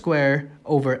 sigma square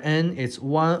over n is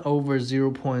 1 over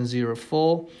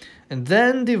 0.04 and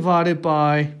then divided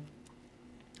by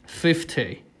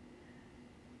 50.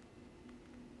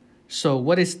 So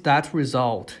what is that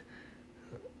result?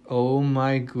 Oh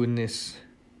my goodness.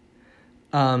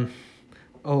 I'm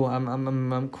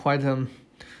quite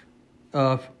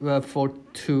for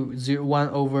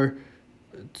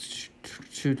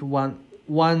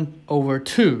 1 over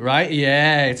 2, right?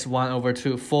 Yeah, it's 1 over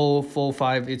 2. 4,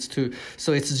 5, it's 2.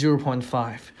 So it's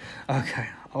 0.5. Okay.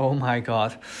 Oh my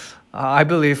God. I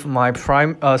believe my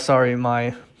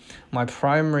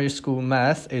primary school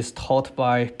math is taught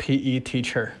by PE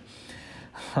teacher.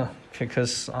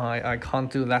 Because I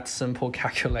can't do that simple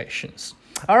calculations.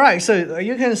 All right, so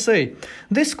you can see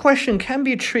this question can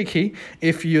be tricky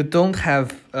if you don't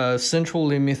have a central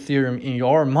limit theorem in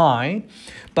your mind.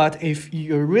 But if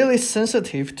you're really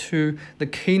sensitive to the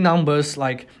key numbers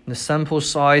like the sample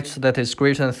size that is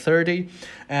greater than 30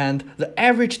 and the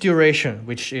average duration,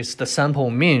 which is the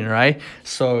sample mean, right?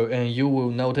 So and you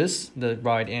will notice the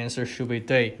right answer should be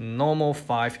D, normal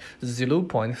 5,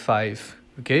 0.5,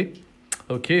 okay?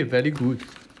 Okay, very good.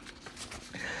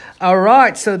 All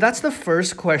right, so that's the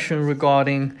first question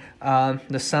regarding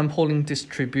the sampling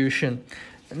distribution.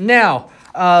 Now,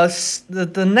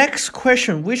 the next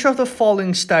question, which of the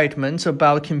following statements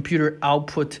about computer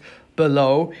output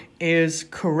below is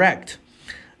correct?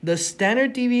 The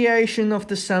standard deviation of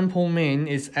the sample mean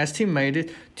is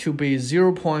estimated to be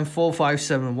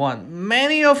 0.4571.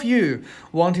 Many of you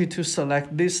wanted to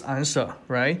select this answer,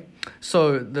 right?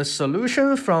 So the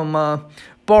solution from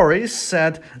Boris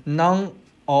said none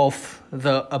of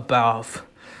the above.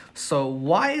 So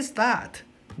why is that?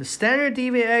 the standard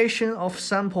deviation of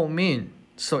sample mean.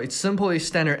 So it's simply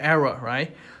standard error,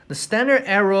 right? The standard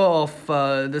error of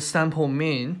the sample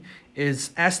mean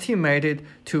is estimated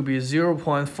to be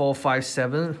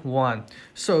 0.4571.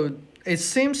 So it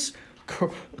seems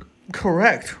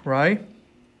correct, right?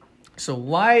 So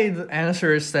why the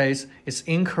answer says it's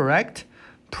incorrect?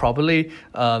 Probably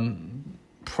the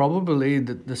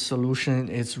solution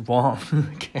is wrong.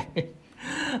 Okay,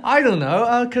 I don't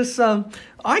know, because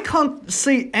I can't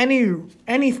see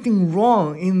anything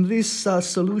wrong in this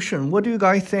solution. What do you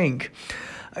guys think?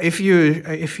 If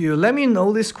you let me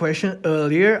know this question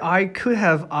earlier, I could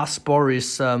have asked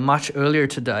Boris much earlier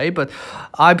today, but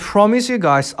I promise you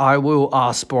guys I will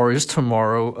ask Boris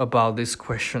tomorrow about this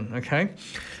question. Okay,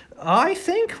 I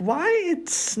think why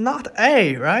it's not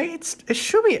A, right? It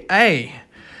should be A.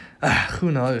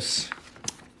 Who knows?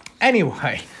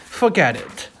 Anyway, forget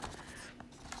it.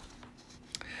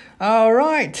 All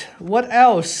right, what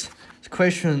else?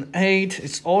 Question 8,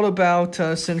 it's all about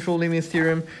central limit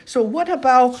theorem. So what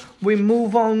about we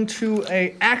move on to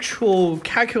a actual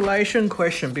calculation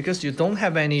question, because you don't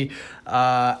have any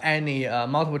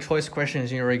multiple choice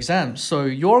questions in your exam. So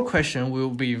your question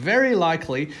will be very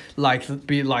likely like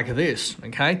this,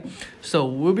 okay? So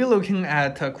we'll be looking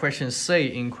at question C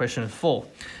in question 4.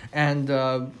 And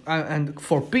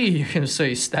for B, you can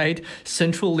say state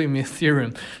central limit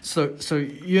theorem. So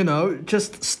you know,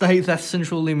 just state that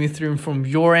central limit theorem from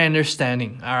your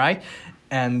understanding, all right?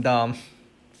 And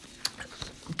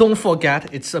don't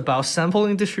forget, it's about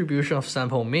sampling distribution of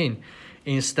sample mean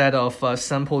instead of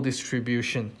sample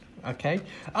distribution. Okay.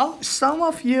 Some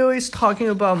of you is talking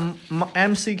about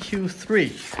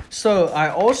MCQ3. So I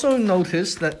also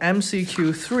noticed that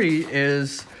MCQ3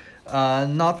 is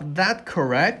not that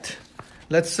correct.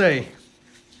 Let's say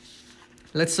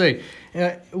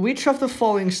which of the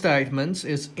following statements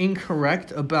is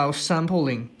incorrect about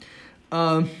sampling?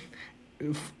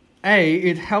 A,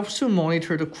 it helps to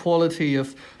monitor the quality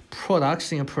of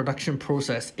products in a production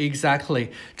process.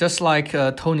 Exactly, just like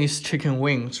Tony's chicken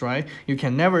wings, right? You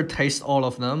can never taste all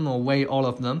of them or weigh all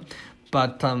of them,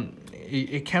 but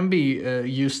it can be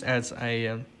used as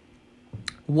a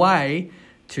way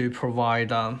to provide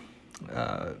to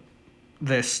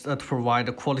provide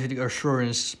the quality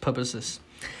assurance purposes.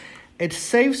 It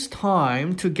saves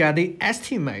time to get the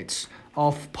estimates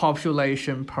of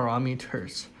population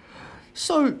parameters.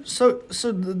 So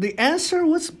the answer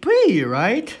was B,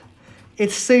 right?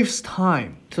 It saves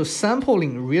time. So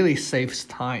sampling really saves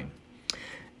time.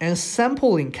 And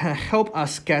sampling can help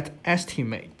us get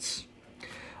estimates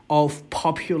of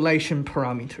population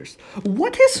parameters.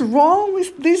 What is wrong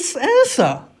with this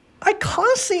answer? I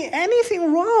can't see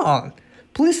anything wrong.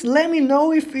 Please let me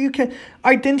know if you can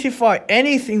identify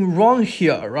anything wrong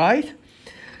here, right?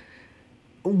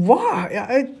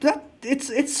 Why?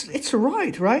 It's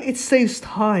right, right? It saves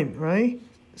time, right?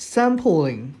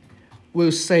 Sampling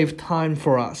will save time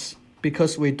for us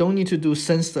because we don't need to do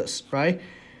census, right?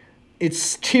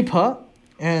 It's cheaper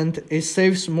and it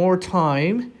saves more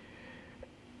time,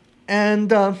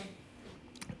 and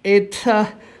it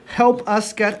help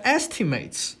us get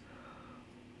estimates.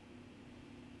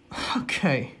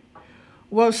 Okay,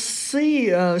 well,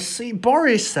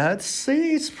 Boris said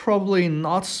C is probably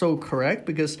not so correct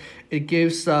because it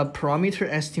gives parameter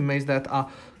estimates that are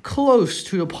close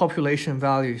to the population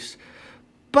values,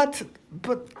 but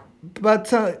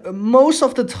most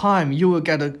of the time you will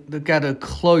get a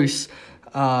close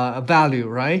value,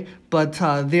 right? But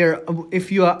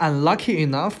if you are unlucky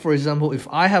enough, for example, if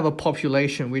I have a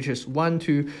population which is 1,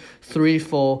 2, 3,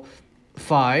 4,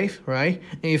 5, right?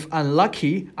 And if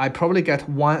unlucky, I probably get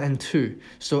 1 and 2.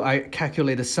 So I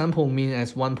calculate the sample mean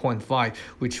as 1.5,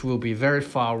 which will be very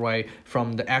far away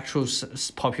from the actual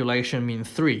population mean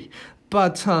 3.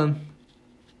 But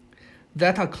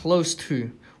that are close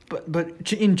to.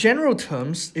 But in general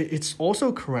terms, it's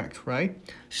also correct, right?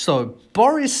 So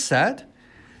Boris said,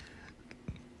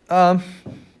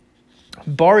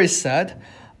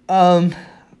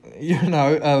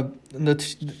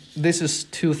 this is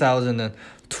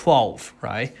 2012,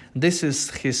 right? This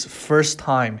is his first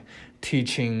time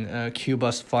teaching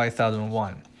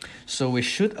QBUS5001. So we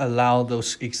should allow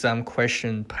those exam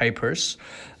question papers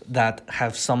that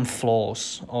have some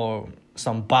flaws or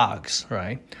some bugs,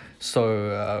 right?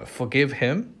 So forgive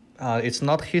him. It's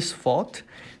not his fault.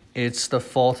 It's the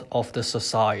fault of the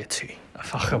society.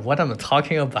 What am I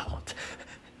talking about?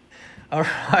 All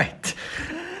right.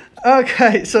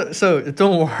 Okay, so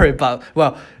don't worry about,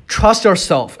 well, trust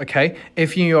yourself, okay?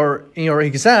 If in your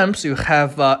exams you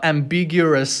have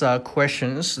ambiguous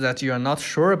questions that you are not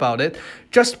sure about it,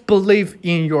 just believe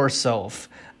in yourself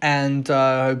and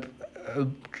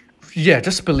yeah,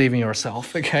 just believe in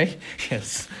yourself, okay?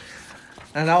 Yes.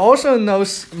 And I also know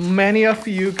many of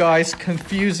you guys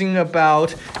confusing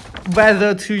about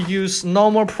whether to use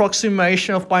normal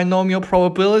approximation of binomial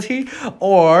probability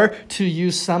or to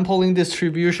use sampling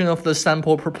distribution of the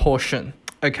sample proportion,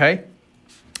 okay?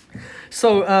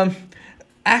 So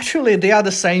actually they are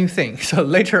the same thing. So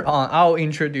later on I'll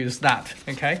introduce that,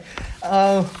 okay?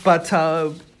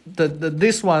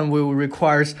 This one will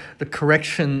require the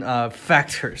correction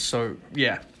factor. So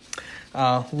yeah.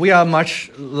 We are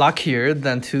much luckier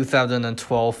than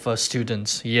 2012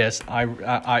 students. Yes,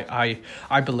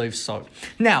 I believe so.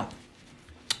 Now,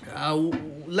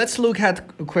 let's look at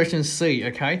question C,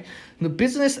 okay? The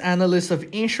business analyst of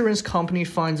insurance company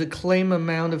finds a claim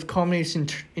amount of company's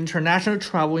international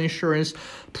travel insurance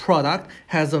product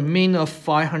has a mean of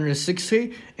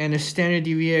 560 and a standard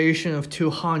deviation of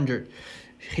 200.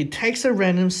 He takes a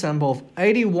random sample of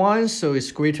 81, so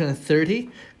it's greater than 30,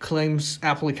 claims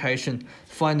application.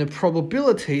 Find the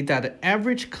probability that the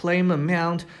average claim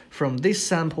amount from this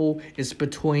sample is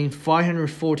between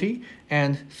 540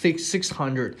 and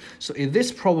 600. So is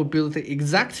this probability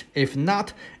exact? If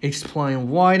not, explain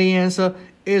why the answer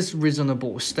is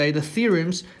reasonable. State the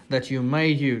theorems that you may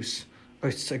use.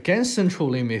 It's against central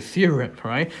limit theorem,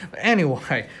 right? But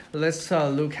anyway, let's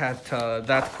look at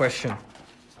that question.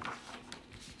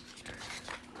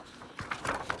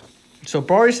 So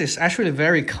Boris is actually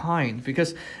very kind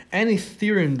because any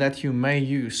theorem that you may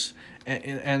use,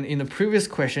 and in the previous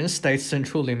question states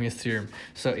central limit theorem.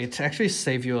 So it actually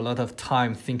saves you a lot of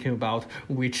time thinking about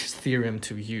which theorem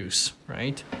to use,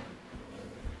 right?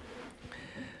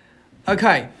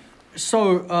 Okay,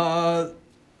 so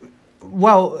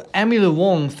well, Emily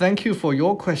Wong, thank you for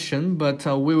your question, but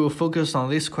we will focus on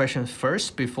this question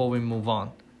first before we move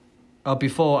on.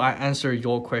 Before I answer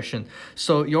your question.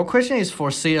 So your question is for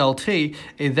CLT,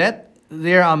 is that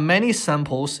there are many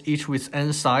samples, each with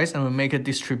n size, and we make a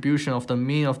distribution of the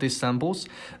mean of these samples.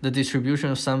 The distribution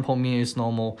of sample mean is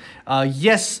normal.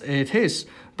 Yes, it is.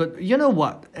 But you know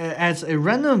what? As a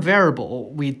random variable,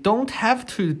 we don't have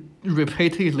to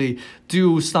repeatedly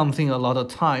do something a lot of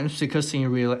times because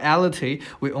in reality,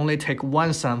 we only take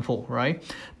one sample, right?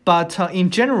 But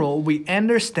in general, we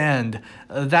understand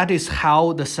that is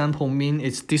how the sample mean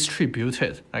is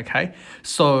distributed, okay?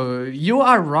 So you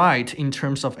are right in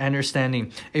terms of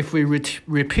understanding. If we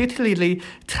repeatedly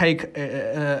take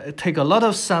a lot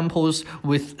of samples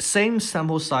with same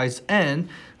sample size n,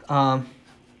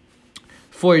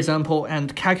 for example,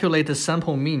 and calculate the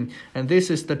sample mean, and this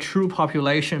is the true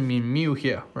population mean mu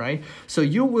here, right? So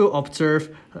you will observe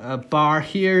a bar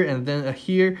here, and then a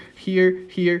here.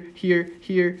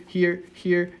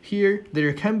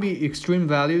 There can be extreme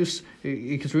values,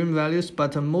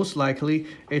 but most likely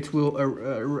it will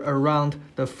around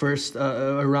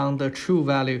the true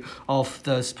value of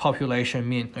this population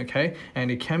mean, okay?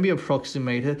 And it can be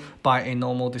approximated by a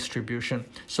normal distribution.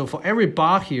 So for every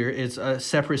bar here is a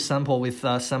separate sample with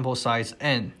sample size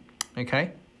n,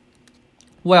 okay?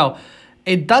 Well,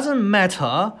 it doesn't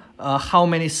matter how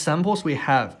many samples we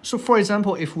have. So for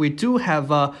example, if we do have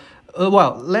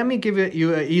well, let me give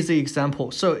you an easy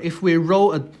example. So if we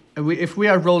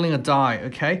are rolling a die,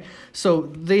 okay? So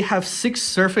they have 6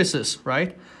 surfaces,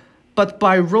 right? But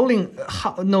by rolling,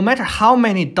 no matter how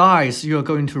many dice you're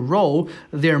going to roll,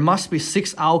 there must be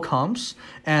 6 outcomes,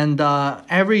 and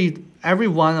every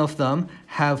one of them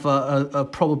have a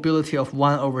probability of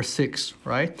 1/6,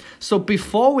 right? So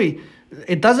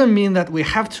it doesn't mean that we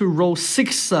have to roll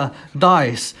 6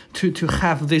 dice to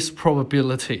have this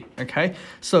probability, okay?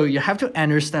 So you have to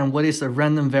understand what is a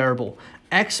random variable.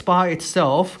 X bar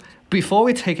itself, before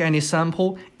we take any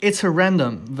sample, it's a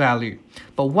random value.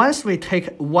 But once we take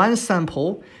one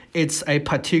sample, it's a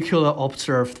particular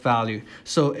observed value.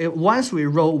 So once we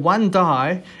roll one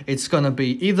die, it's going to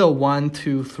be either 1,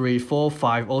 2, 3, 4,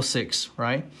 5, or 6,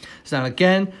 right? So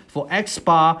again, for X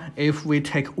bar, if we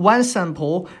take one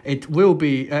sample, it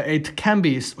can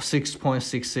be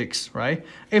 6.66, right?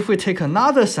 If we take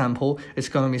another sample, it's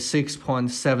going to be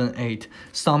 6.78,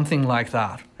 something like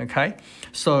that, okay?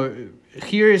 So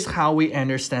here is how we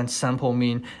understand sample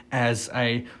mean as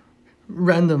a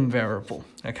random variable,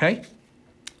 okay?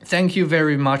 Thank you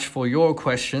very much for your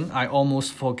question. I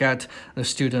almost forget the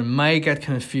student may get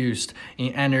confused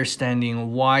in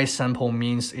understanding why sample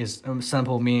mean is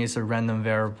a random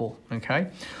variable, okay?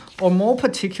 Or more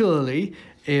particularly,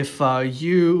 if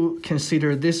you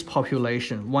consider this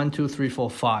population, 1, 2, 3,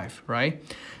 4, 5, right?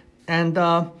 And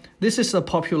this is a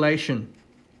population.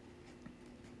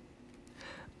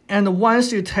 And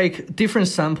once you take different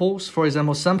samples, for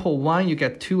example, sample 1, you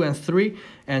get 2 and 3,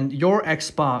 and your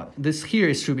x bar, this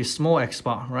here should be small x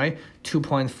bar, right?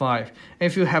 2.5.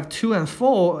 If you have 2 and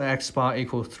 4, x bar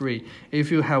equals 3.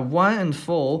 If you have 1 and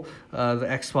 4, the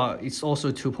x bar is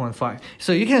also 2.5.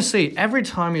 So you can see every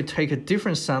time you take a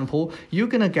different sample, you're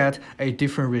gonna get a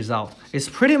different result. It's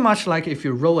pretty much like if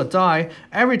you roll a die,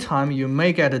 every time you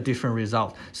may get a different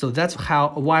result. So that's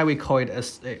why we call it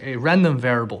a random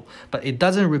variable. But it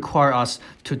doesn't require us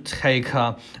to take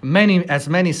as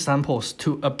many samples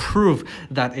to prove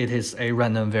that it is a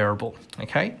random variable.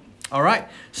 Okay. All right,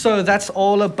 so that's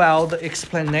all about the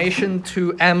explanation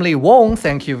to Emily Wong.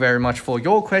 Thank you very much for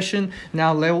your question.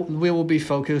 Now we will be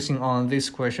focusing on this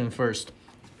question first.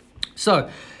 So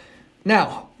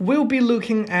now we'll be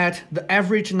looking at the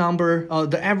average number,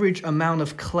 the average amount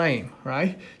of claim,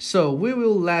 right? So we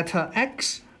will let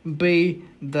X be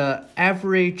the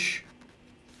average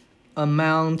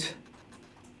amount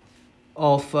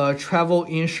of travel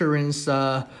insurance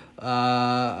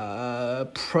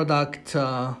product.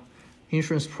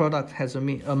 Insurance product has a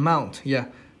amount, yeah,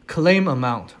 claim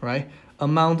amount, right?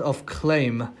 Amount of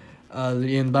claim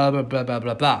in blah, blah, blah, blah,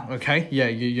 blah, blah, okay? Yeah,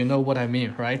 you know what I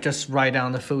mean, right? Just write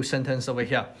down the full sentence over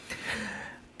here.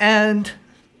 And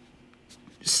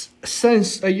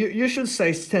since, you should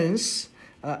say since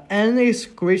n is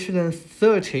greater than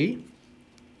 30,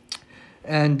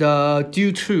 and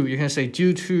due to, you can say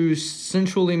due to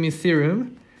central limit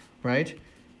theorem, right?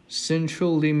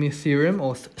 Central limit theorem,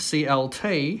 or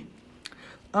CLT,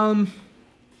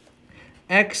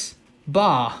 x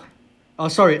bar,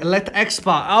 let x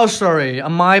bar,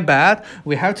 my bad,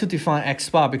 we have to define x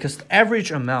bar because the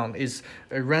average amount is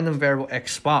a random variable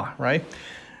x bar, right?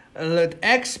 Let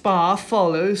x bar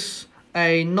follows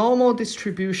a normal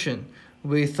distribution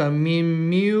with a mean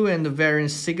mu and the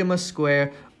variance sigma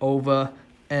square over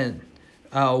n,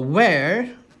 where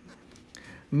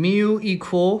mu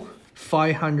equal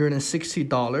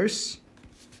 $560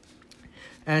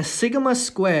 and sigma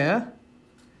square,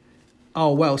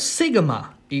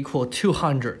 sigma equal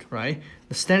 200, right?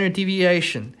 The standard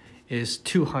deviation is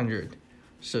 200.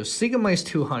 So sigma is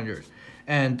 200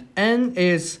 and n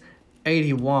is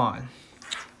 81.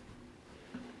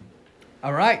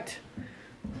 All right.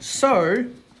 So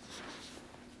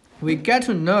we get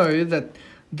to know that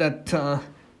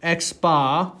x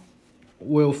bar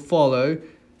will follow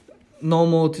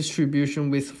normal distribution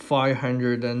with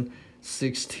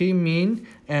 560 mean,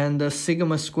 and the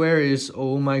sigma square is,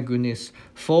 oh my goodness,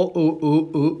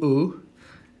 4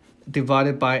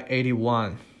 divided by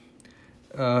 81.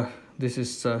 This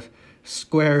is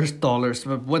square dollars,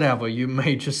 but whatever, you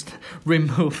may just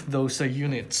remove those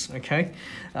units, okay,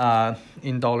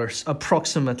 in dollars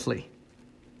approximately.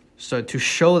 So to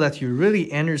show that you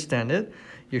really understand it,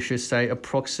 you should say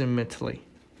approximately.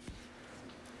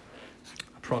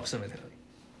 Approximately.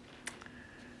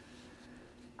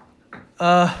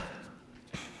 And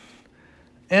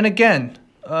again,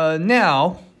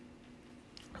 now,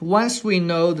 once we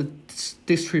know the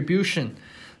distribution,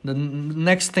 the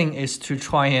next thing is to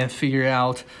try and figure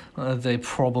out the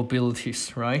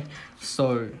probabilities, right?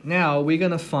 So now we're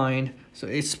gonna find, so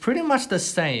it's pretty much the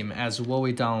same as what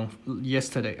we done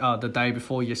yesterday, the day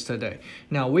before yesterday.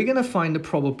 Now we're gonna find the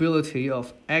probability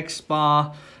of x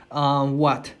bar,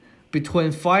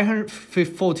 between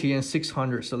 540 and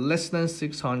 600, so less than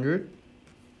 600,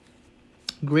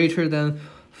 greater than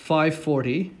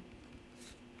 540.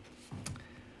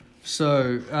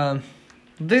 So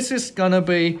this is gonna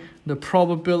be the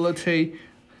probability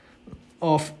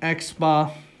of x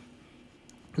bar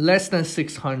less than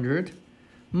 600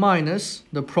 minus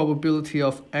the probability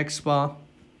of x bar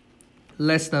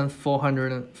less than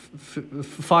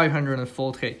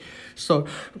 540. So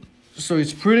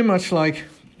it's pretty much like,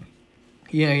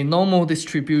 yeah, a normal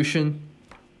distribution.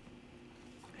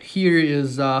 Here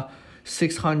is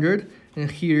 600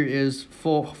 and here is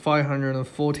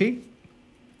 540.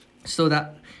 So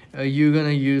that you're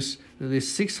gonna use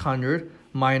this 600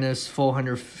 minus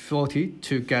 440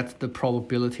 to get the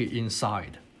probability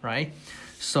inside, right?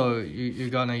 So you're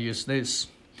gonna use this.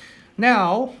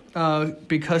 Now,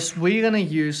 because we're gonna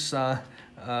use the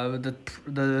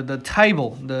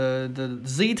table, the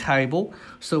z table,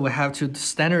 so we have to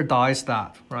standardize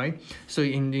that, right? So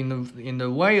in the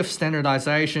way of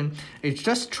standardization, it's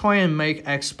just try and make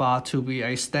x bar to be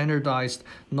a standardized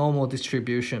normal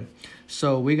distribution.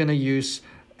 So we're gonna use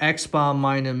x bar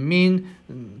minus mean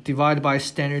divided by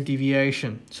standard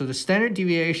deviation. So the standard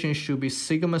deviation should be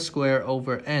sigma square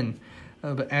over n.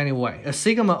 But anyway, a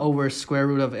sigma over square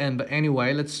root of n. But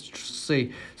anyway, let's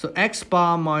see. So x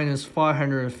bar minus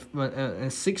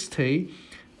 560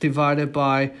 divided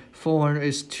by 400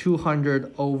 is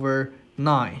 200 over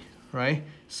 9, right?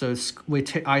 So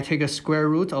I take a square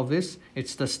root of this.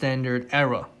 It's the standard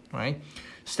error, right?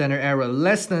 Standard error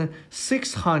less than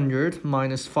 600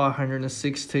 minus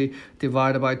 560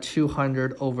 divided by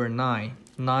 200 over 9.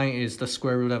 9 is the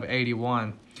square root of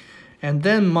 81. And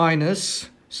then minus,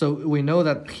 so we know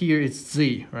that here it's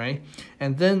z, right?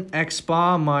 And then x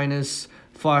bar minus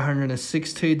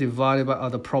 560 divided by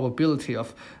the probability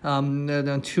of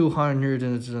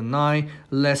 209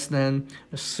 less than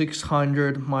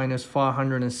 600 minus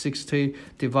 560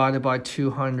 divided by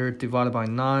 200 divided by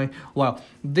 9. Well,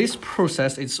 this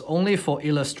process is only for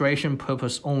illustration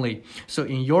purpose only. So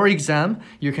in your exam,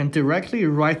 you can directly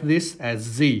write this as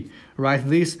z. Write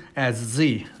this as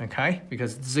z, okay?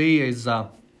 Because z is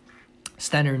a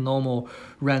standard normal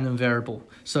random variable.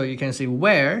 So you can see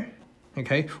where,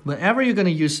 okay, whenever you're going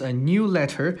to use a new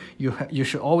letter, you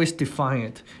should always define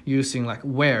it using like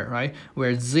where, right?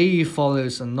 Where z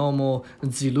follows a normal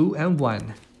 0 and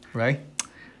 1, right?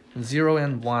 0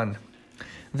 and 1.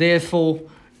 Therefore,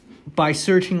 by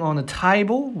searching on the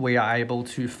table, we are able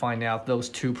to find out those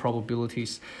two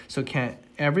probabilities. So can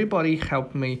everybody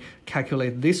help me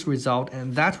calculate this result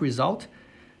and that result?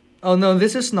 Oh no,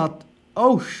 this is not,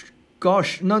 oh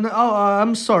gosh, no,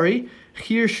 I'm sorry.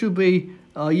 Here should be,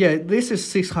 yeah, this is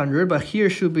 600, but here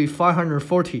should be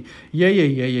 540.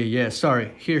 Yeah.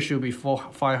 Sorry, here should be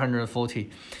 540.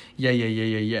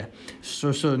 Yeah.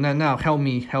 So now help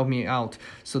me out.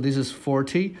 So this is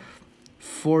 40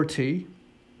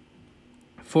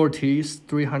 is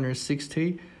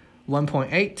 360,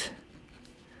 1.8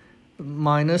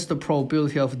 minus the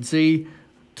probability of z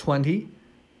 20,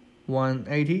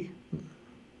 180,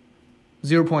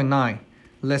 0.9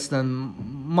 less than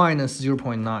minus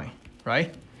 0.9,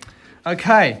 right?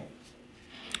 Okay,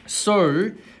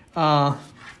 so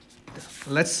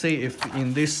let's see if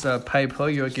in this paper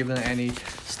you're given any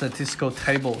statistical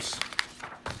tables.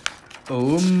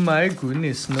 Oh my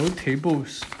goodness, no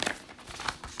tables.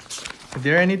 Are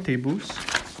there any tables?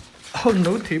 Oh,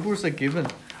 no tables are given.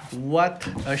 What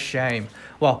a shame.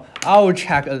 Well, I'll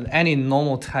check any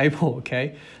normal table,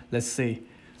 okay? Let's see.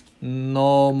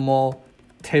 Normal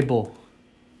table.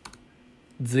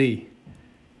 Z.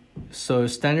 So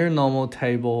standard normal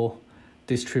table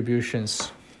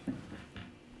distributions.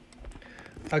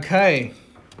 Okay.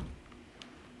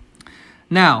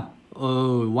 Now,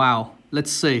 oh wow.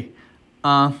 Let's see.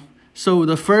 So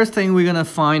the first thing we're gonna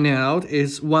find out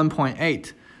is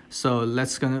 1.8. So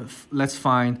let's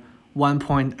find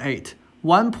 1.8.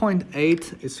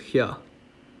 1.8 is here.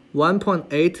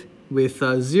 1.8 with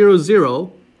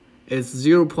 0 is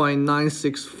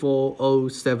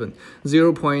 0.96407.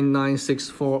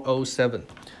 0.96407.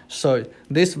 So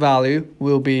this value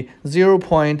will be 0.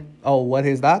 Oh, what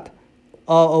is that?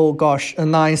 Oh gosh,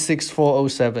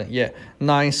 96407. Yeah,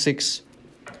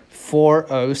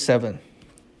 96407.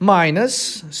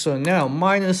 Minus, so now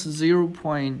minus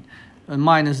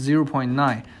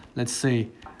 0.9. Let's see.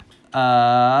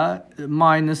 Minus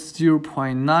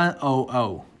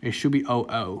 0.900. It should be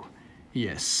 00.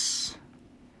 Yes.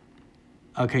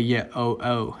 Okay, yeah,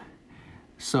 00.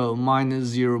 So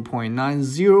minus 0.9,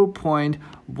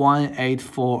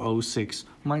 0.18406.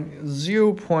 Minus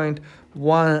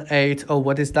 0.18, oh,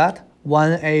 what is that?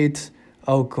 18,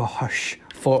 oh gosh,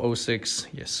 406.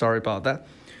 Yes, sorry about that.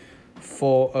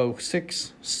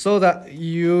 406, so that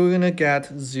you're gonna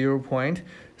get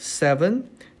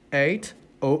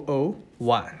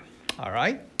 0.78001. All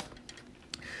right,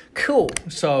 cool.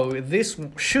 So this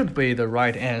should be the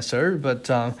right answer, but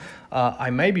I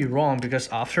may be wrong because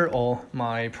after all,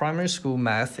 my primary school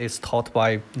math is taught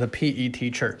by the PE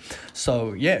teacher.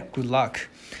 So yeah, good luck.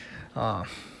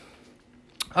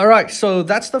 All right, so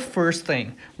that's the first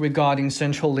thing regarding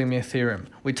central limit theorem.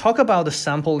 We talk about the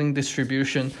sampling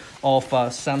distribution of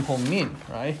sample mean,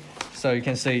 right? So you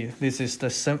can see this is the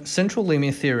central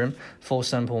limit theorem for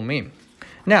sample mean.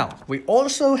 Now, we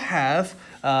also have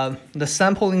the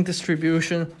sampling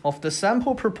distribution of the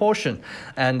sample proportion,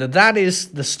 and that is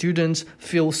the students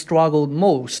feel struggled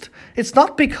most. It's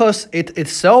not because it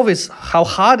itself is how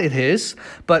hard it is,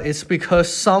 but it's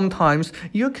because sometimes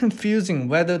you're confusing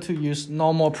whether to use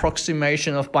normal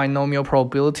approximation of binomial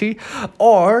probability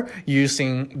or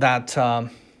using that,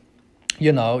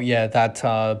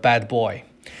 bad boy.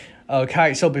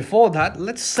 Okay, so before that,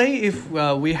 let's see if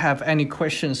we have any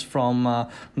questions from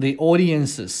the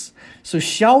audiences. So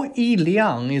Xiao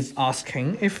Yiliang is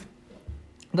asking if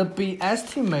the be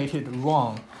estimated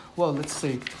wrong. Well, let's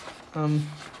see.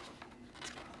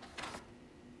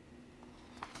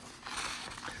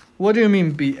 What do you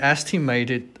mean be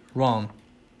estimated wrong?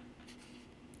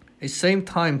 It's same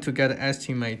time to get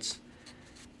estimates.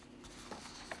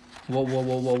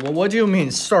 What do you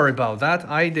mean? Sorry about that.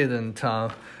 I didn't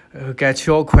get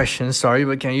your question. Sorry,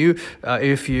 but can you,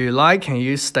 if you like, can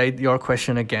you state your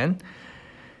question again?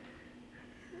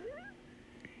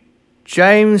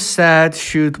 James said,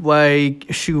 should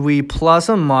we plus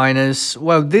or minus?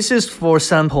 Well, this is for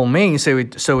sample mean,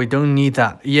 so we don't need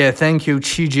that. Yeah, thank you,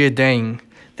 Chijie Deng.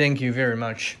 Thank you very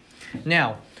much.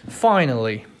 Now,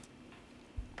 finally,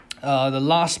 the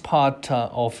last part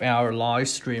of our live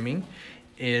streaming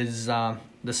is the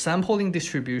sampling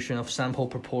distribution of sample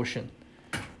proportion.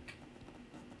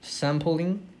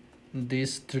 Sampling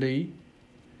distribution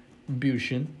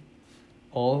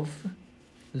of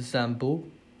sample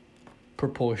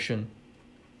proportion.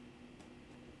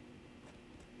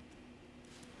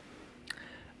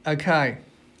 Okay.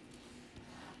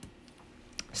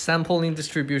 Sampling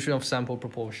distribution of sample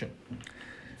proportion.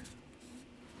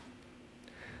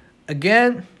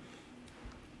 Again,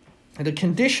 the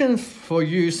condition for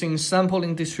using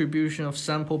sampling distribution of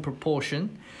sample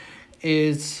proportion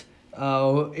is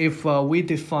if we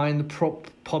define the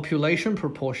population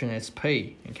proportion as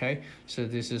P. Okay, so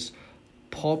this is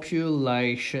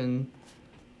population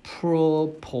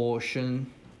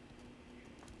proportion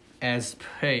as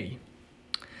P.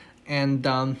 And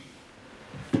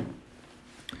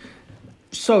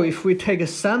so if we take a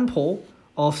sample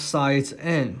of size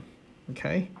n,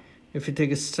 okay, if we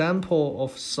take a sample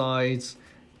of size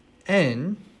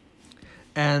n,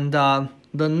 and the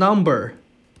number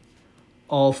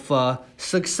of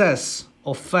success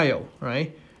or fail,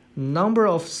 right? Number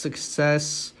of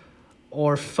success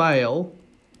or fail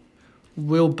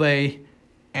will be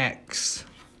x,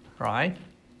 right?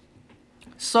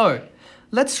 So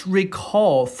let's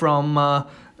recall from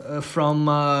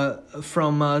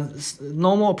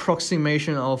normal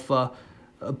approximation of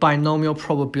binomial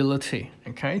probability,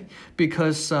 okay?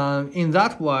 Because in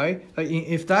that way,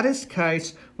 if that is the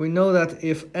case, we know that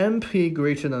if np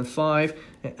greater than 5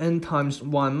 and n times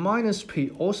 1 minus p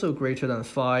also greater than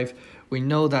 5, we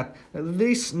know that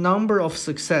this number of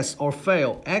success or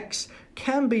fail, x,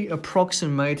 can be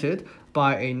approximated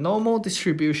by a normal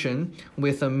distribution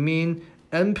with a mean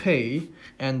np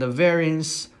and the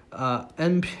variance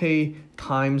np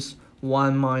times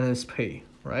 1 minus p,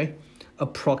 right?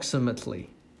 Approximately.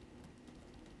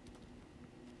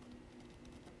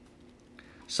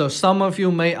 So some of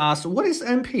you may ask, what is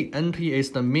NP? NP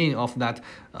is the mean of that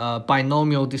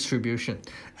binomial distribution.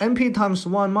 NP times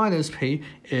 1 minus P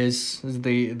is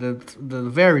the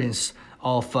variance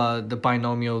of the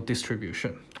binomial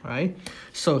distribution, right?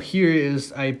 So here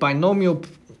is a binomial,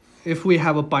 if we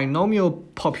have a binomial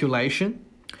population,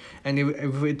 and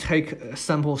if we take a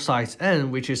sample size n,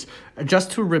 which is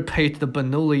just to repeat the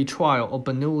Bernoulli trial or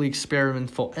Bernoulli experiment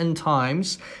for n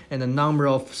times, and the number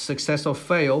of success or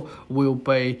fail will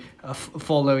be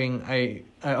following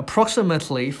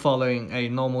approximately following a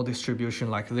normal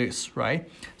distribution like this, right?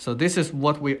 So this is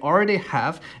what we already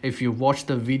have if you watch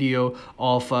the video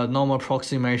of normal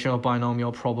approximation of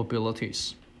binomial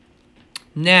probabilities.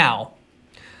 Now,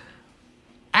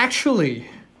 actually,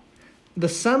 the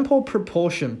sample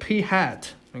proportion p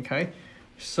hat, okay,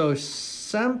 so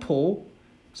sample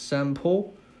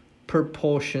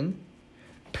proportion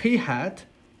p hat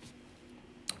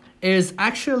is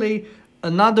actually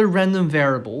another random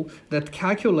variable that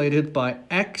calculated by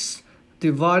x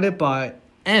divided by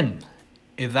n.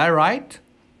 Is that right?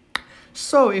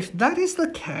 So if that is the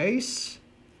case,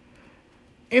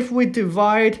 if we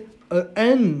divide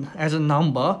n as a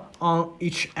number on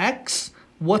each x,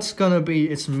 what's gonna be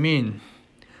its mean?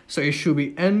 So it should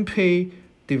be np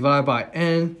divided by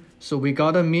n. So we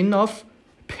got a mean of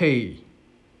p.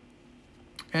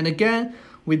 And again,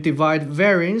 we divide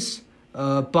variance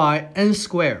by n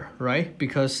squared, right?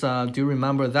 Because do you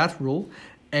remember that rule?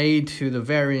 A to the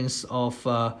variance of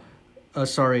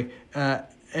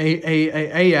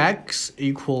ax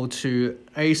equal to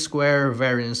a square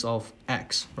variance of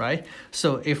x, right?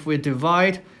 So if we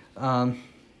divide a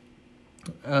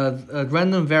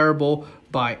random variable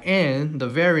by n, the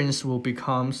variance will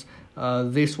becomes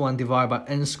this one divided by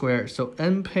n squared. So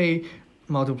np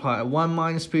multiplied 1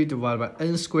 minus p divided by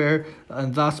n squared,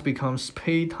 and thus becomes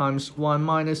p times 1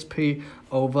 minus p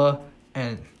over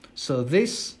n. So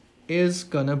this is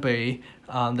gonna be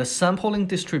the sampling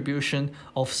distribution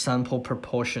of sample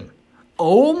proportion.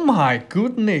 Oh my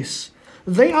goodness,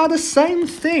 they are the same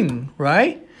thing,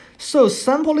 right? So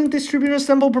sampling distribution,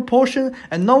 sample proportion,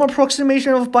 and normal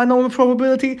approximation of binomial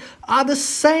probability are the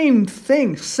same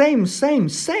thing,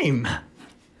 same.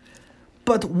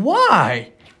 But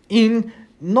why in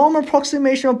normal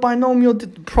approximation of binomial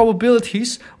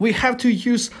probabilities, we have to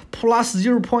use plus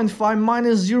 0.5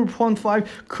 minus 0.5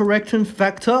 correction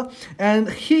factor. And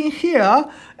here,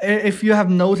 if you have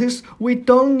noticed, we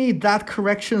don't need that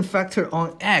correction factor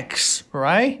on x,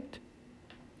 right?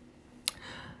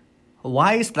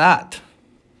 Why is that?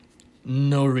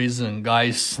 No reason,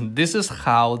 guys. This is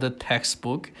how the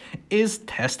textbook is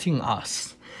testing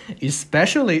us.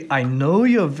 Especially, I know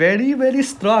you very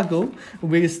struggle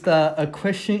with a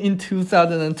question in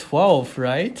 2012,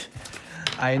 right?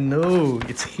 I know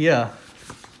it's here.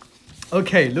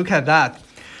 Okay, look at that.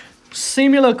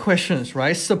 Similar questions,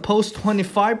 right? Suppose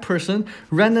 25%,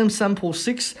 random sample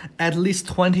 6, at least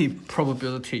 20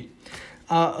 probability.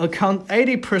 Account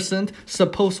 80%,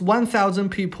 suppose 1,000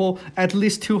 people, at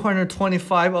least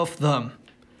 225 of them.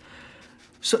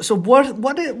 So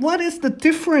what is the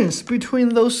difference between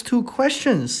those two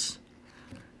questions?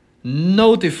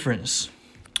 No difference.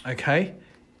 Okay,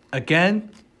 again,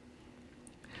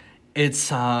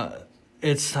 it's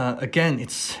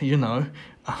you know,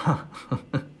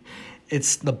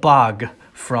 it's the bug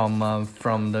from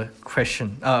the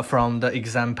question from the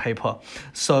exam paper.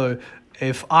 So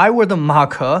if I were the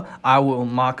marker, I will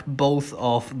mark both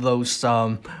of those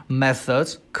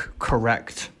methods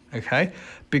correct. Okay,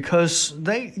 because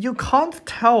you can't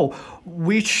tell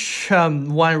which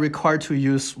one required to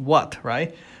use what,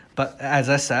 right? But as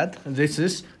I said, this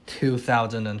is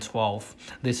 2012.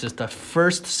 This is the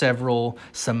first several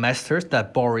semesters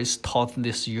that Boris taught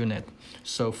this unit.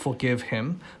 So forgive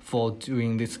him for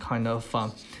doing this kind of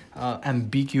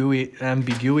ambiguity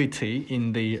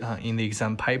in the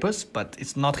exam papers, but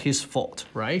it's not his fault,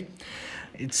 right?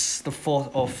 It's the fault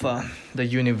of the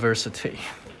university.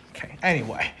 Okay.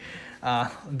 Anyway,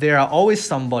 there are always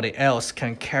somebody else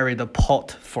can carry the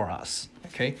pot for us.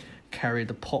 Okay, carry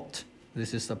the pot.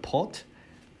 This is the pot,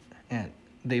 and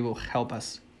they will help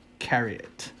us carry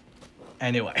it.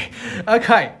 Anyway,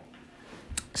 okay.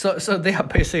 So they are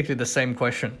basically the same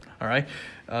question, all right?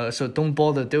 So don't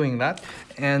bother doing that.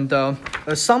 And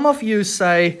some of you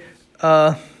say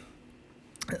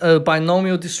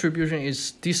binomial distribution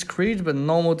is discrete, but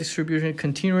normal distribution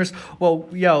continuous. Well,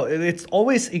 yeah, it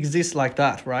always exists like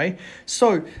that, right?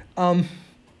 So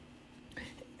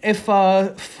if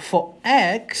for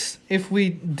x, if we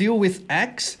deal with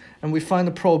x and we find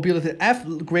the probability f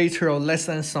greater or less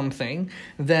than something,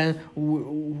 then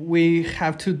we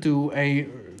have to do a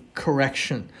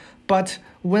correction. But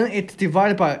when it's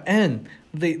divided by n,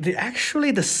 they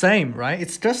actually the same, right?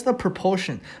 It's just a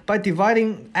proportion. By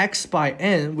dividing x by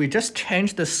n, we just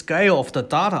change the scale of the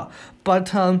data.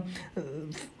 But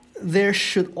there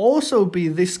should also be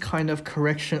this kind of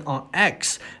correction on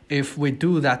x if we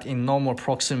do that in normal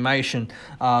approximation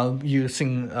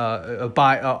using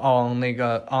on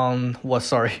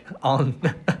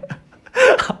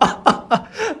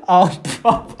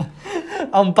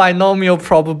binomial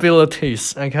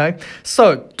probabilities. Okay,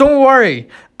 so don't worry.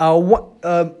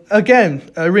 Again,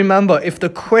 remember, if the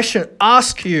question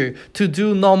asks you to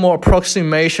do normal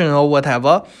approximation or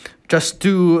whatever, just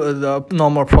do the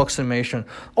normal approximation.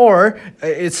 Or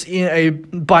it's in a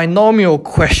binomial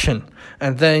question,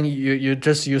 and then you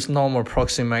just use normal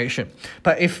approximation.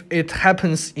 But if it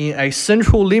happens in a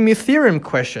central limit theorem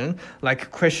question,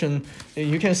 like question,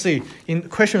 you can see in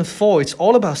question 4, it's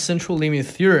all about central limit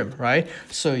theorem, right?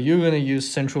 So you're going to use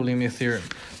central limit theorem.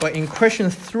 But in question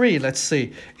 3, let's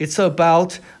see, it's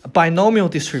about binomial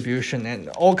distribution and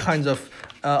all kinds of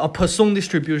a Poisson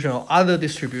distribution or other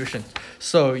distribution.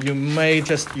 So you may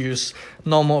just use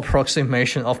normal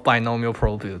approximation of binomial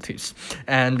probabilities.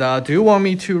 And do you want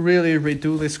me to really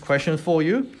redo this question for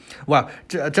you? Well,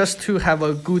 just to have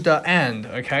a good end,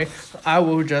 okay? I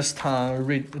will just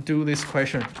redo this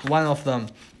question, one of them.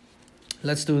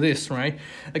 Let's do this, right?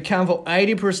 Account for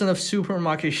 80% of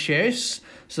supermarket shares.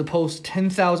 Suppose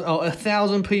 10,000 or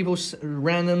 1,000 people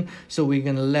random. So we're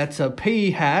gonna let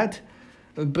P hat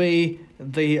be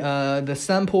the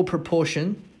sample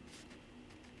proportion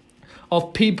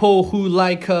of people who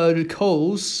like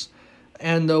Coles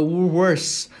and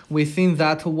Woolworths within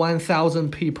that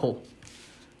 1,000 people.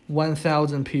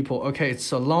 1,000 people. Okay,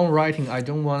 it's a long writing. I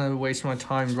don't want to waste my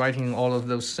time writing all of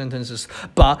those sentences.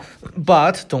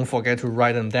 But don't forget to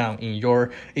write them down in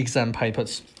your exam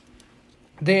papers.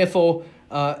 Therefore,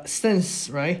 since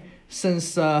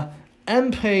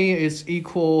NP is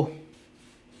equal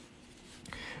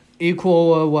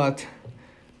what?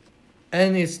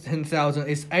 N is 10,000,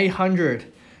 is 800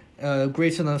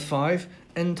 greater than 5.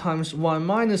 N times 1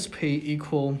 minus P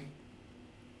equal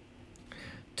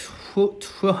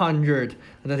 200.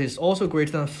 That is also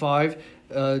greater than 5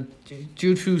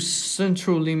 due to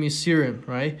central limit theorem,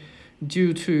 right?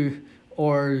 Due to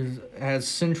or as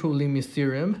central limit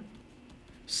theorem,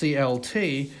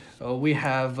 CLT, we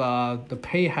have the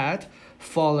p hat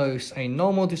follows a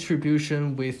normal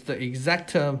distribution with the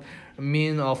exact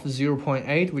mean of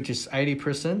 0.8, which is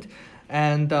 80%,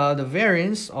 and the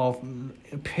variance of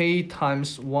p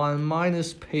times 1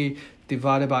 minus p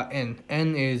divided by n.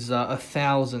 N is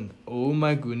 1,000. Oh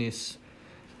my goodness.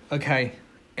 Okay,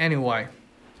 anyway.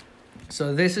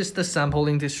 So this is the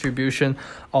sampling distribution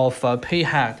of p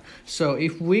hat. So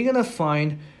if we're gonna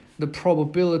find the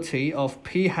probability of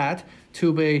p hat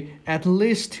to be at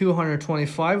least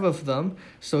 225 of them,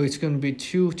 so it's going to be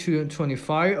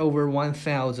 225 over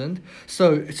 1,000.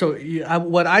 So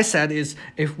what I said is,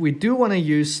 if we do want to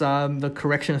use the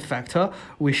correction factor,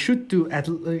 we should do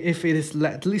if it is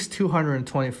at least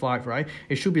 225, right?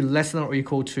 It should be less than or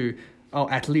equal to,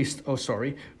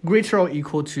 greater or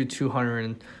equal to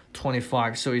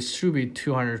 225. So it should be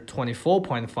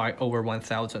 224.5 over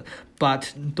 1,000.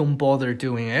 But don't bother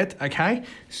doing it, okay?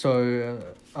 So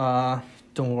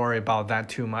don't worry about that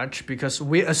too much, because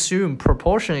we assume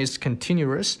proportion is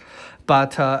continuous,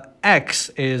 but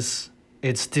x it's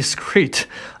discrete,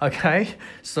 okay?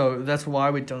 So that's why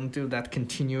we don't do that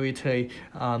continuity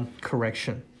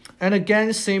correction. And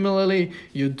again, similarly,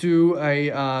 you do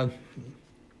a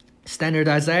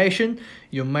standardization,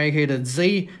 you make it a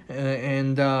z,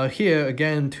 and here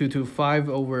again 225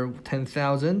 over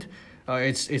 10,000.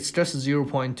 It's just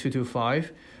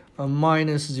 0.225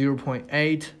 minus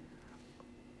 0.8.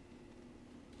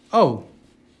 Oh,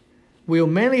 we'll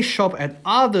mainly shop at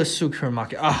other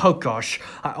supermarket. Oh gosh,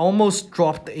 I almost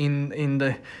dropped in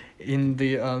the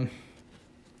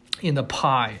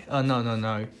pie.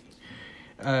 No.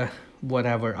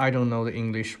 Whatever. I don't know the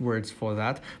English words for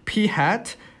that. P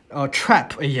hat.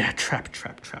 Trap. Yeah, trap.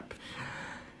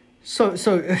 So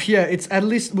yeah, it's at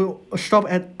least we'll shop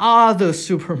at other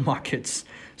supermarkets.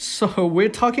 So we're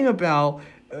talking about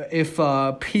if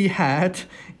p hat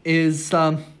is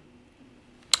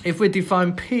if we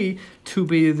define p to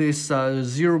be this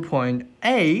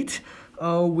 0.8,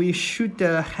 we should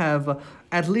have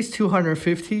at least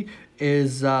 250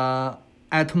 is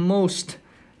at most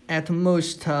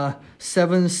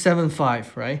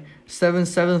 775, right?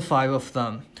 775 of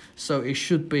them. So it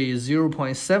should be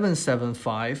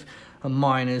 0.775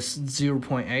 minus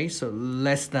 0.8, so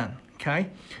less than,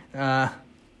 okay?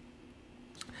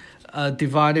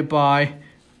 Divided by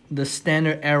the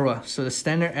standard error. So the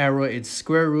standard error is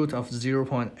square root of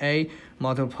 0.8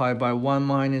 multiplied by 1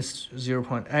 minus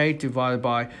 0.8 divided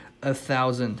by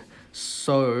 1,000.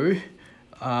 So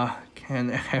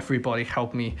can everybody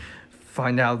help me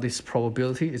find out this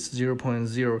probability? It's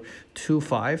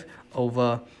 0.025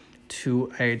 over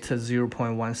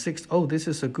 280.16. Oh, this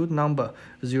is a good number.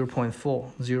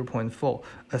 0.4,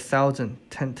 1,000,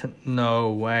 10.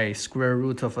 No way, square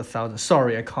root of 1,000.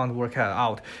 Sorry, I can't work it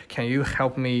out. Can you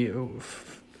help me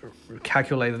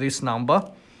calculate this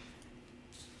number?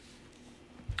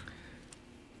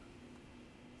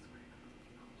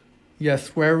 Yeah,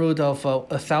 square root of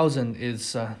 1,000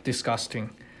 is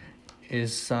disgusting.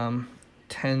 Is 10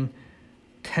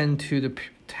 to the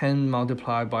 10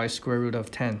 multiplied by square root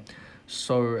of 10.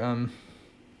 So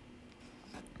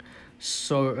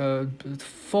 4,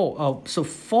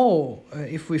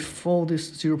 if we fold this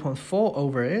 0.4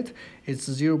 over it, it's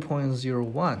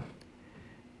 0.01,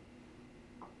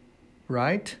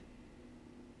 right?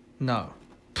 No.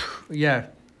 Yeah,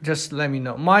 just let me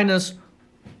know. Minus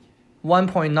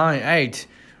 1.98.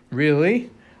 Really?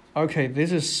 Okay,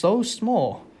 this is so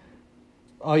small.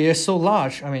 Oh yeah, so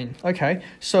large. I mean, okay.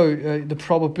 So the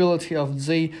probability of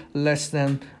z less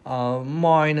than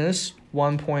minus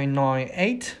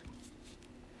 1.98.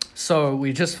 So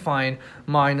we just find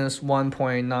minus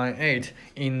 1.98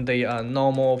 in the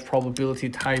normal probability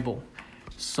table.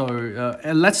 So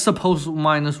let's suppose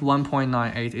minus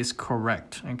 1.98 is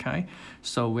correct. Okay.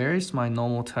 So where is my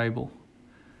normal table?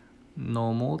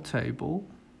 Normal table.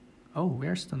 Oh,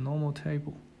 where's the normal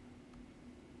table?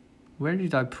 Where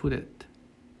did I put it?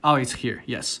 Oh, it's here,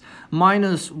 yes.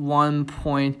 Minus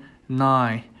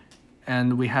 1.9,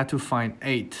 and we had to find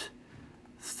 8.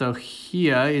 So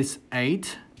here is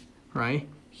 8, right?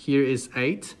 Here is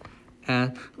 8,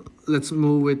 and let's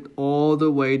move it all the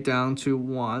way down to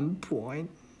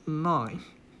 1.9.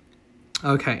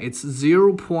 Okay, it's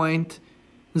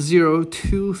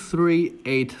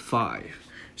 0.02385.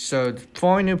 So the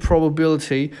final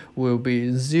probability will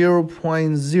be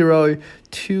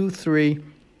 0.02385.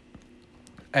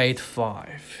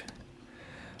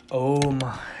 Oh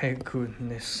my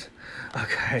goodness.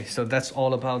 Okay, so that's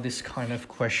all about this kind of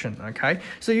question. Okay,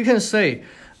 so you can say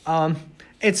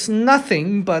It's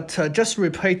nothing but just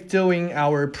repeat doing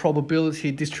our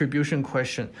probability distribution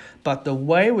question. But the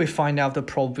way we find out the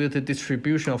probability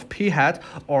distribution of p hat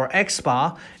or x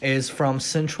bar is from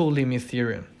central limit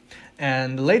theorem.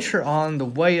 And later on, the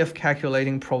way of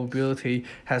calculating probability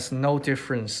has no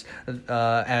difference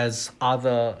as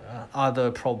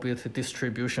other probability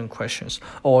distribution questions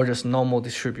or just normal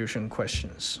distribution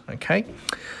questions. Okay,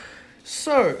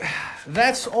 so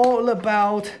that's all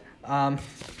about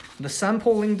the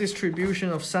sampling distribution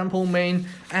of sample mean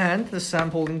and the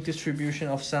sampling distribution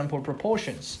of sample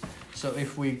proportions. So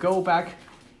if we go back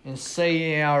and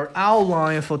say our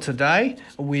outline for today,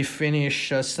 we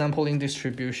finish sampling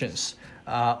distributions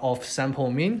of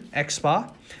sample mean, x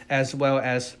bar, as well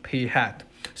as p hat.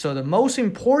 So the most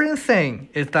important thing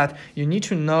is that you need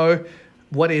to know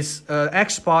what is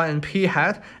x bar and p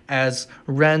hat as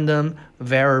random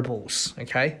variables.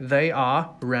 Okay, they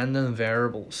are random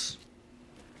variables.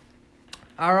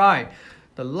 All right,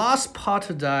 the last part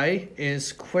today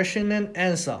is question and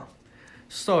answer.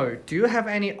 So do you have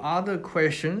any other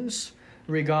questions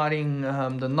regarding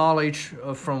the knowledge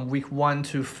from week 1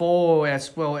 to 4,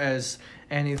 as well as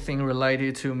anything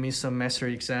related to mid-semester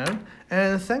exam?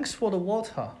 And thanks for the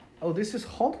water. Oh, this is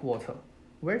hot water.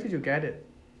 Where did you get it?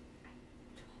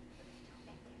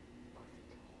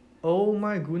 Oh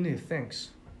my goodness, thanks.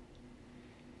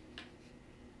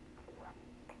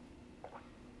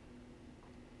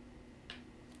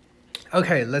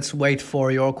 Okay, let's wait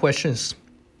for your questions.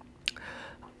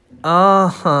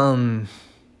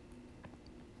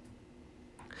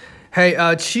 Hey,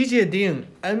 七界定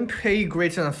NP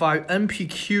greater than 5,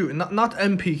 NPQ, not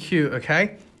NPQ,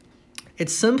 okay?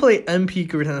 It's simply NP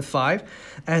greater than 5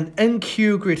 and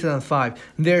NQ greater than 5.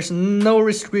 There's no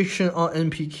restriction on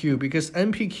NPQ because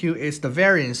NPQ is the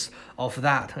variance of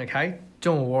that, okay?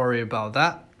 Don't worry about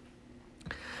that.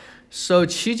 So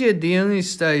七界定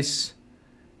is this,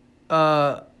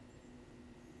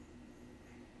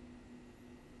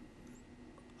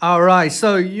 alright,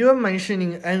 so you're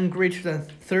mentioning n greater than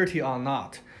 30 or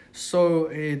not. So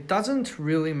it doesn't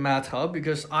really matter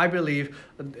because I believe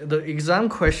the exam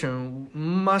question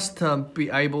must be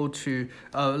able to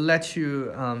let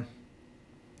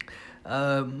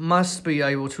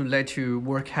you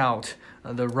work out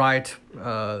the right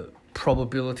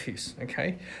probabilities.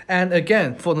 Okay, and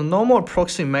again, for the normal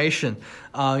approximation,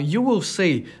 you will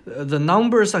see the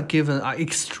numbers are given are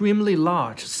extremely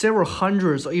large, several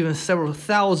hundreds or even several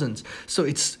thousands. So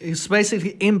it's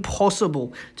basically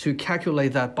impossible to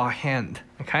calculate that by hand.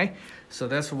 Okay, so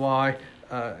that's why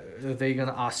they're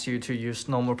gonna ask you to use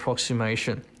normal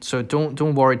approximation. So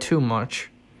don't worry too much.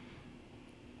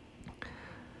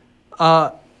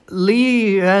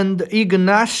 Lee and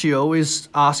Ignacio is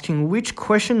asking which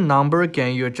question number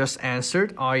again you just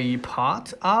answered, i.e.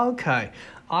 part. Okay,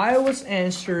 I was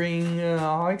answering,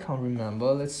 I can't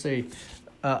remember, let's see.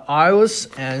 I was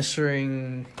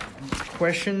answering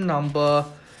question number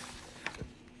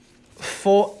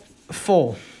 4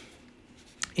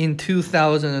 in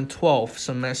 2012,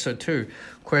 semester 2.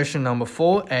 Question number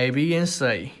 4, A, B, and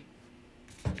C.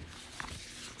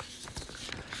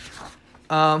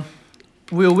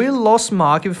 Will we lose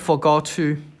mark if forgot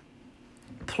to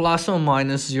plus or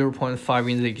minus 0.5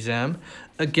 in the exam?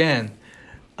 Again,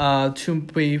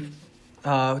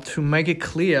 to make it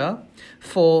clear,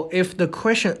 for if the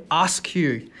question asks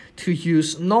you to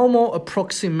use normal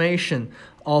approximation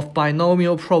of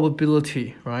binomial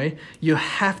probability, right? You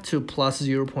have to plus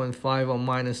 0.5 or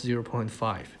minus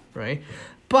 0.5, right?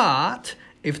 But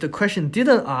if the question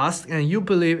didn't ask and you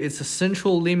believe it's a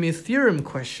central limit theorem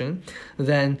question,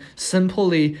 then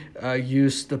simply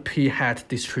use the p-hat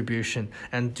distribution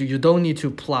and you don't need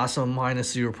to plus or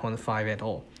minus 0.5 at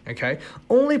all. Okay,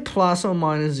 only plus or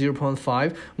minus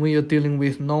 0.5 when you're dealing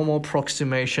with normal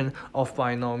approximation of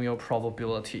binomial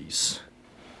probabilities.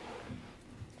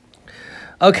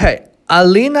 Okay,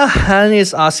 Alina Han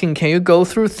is asking, can you go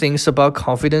through things about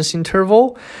confidence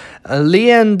interval? Lee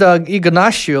and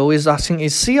Ignacio is asking,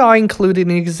 is CR included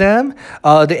in exam?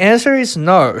 The answer is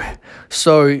no.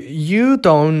 So you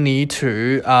don't need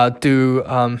to do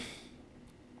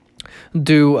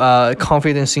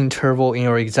confidence interval in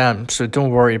your exam. So don't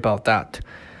worry about that.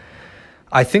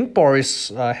 I think Boris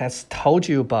has told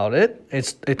you about it.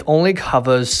 It only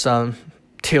covers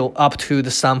till up to the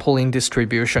sampling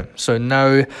distribution. So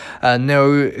no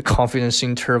confidence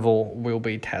interval will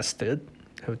be tested.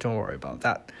 So don't worry about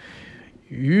that.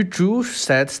 Yu Zhu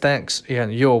said thanks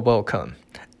and you're welcome.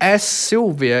 As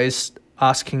Sylvia is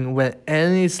asking, when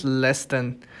n is less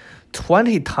than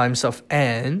 20 times of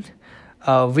n,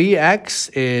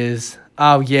 Vx is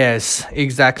Oh, yes,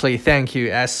 exactly. Thank you,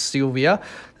 S. Sylvia.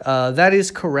 That is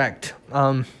correct.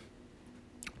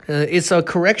 It's a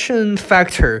correction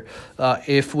factor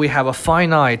if we have a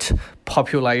finite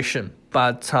population.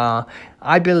 But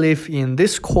I believe in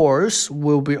this course,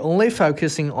 we'll be only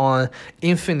focusing on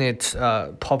infinite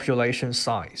population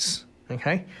size.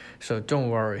 Okay, so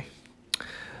don't worry.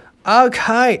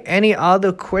 Okay, any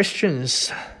other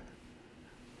questions?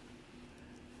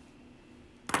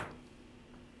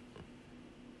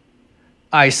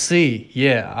 I see.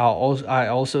 Yeah, I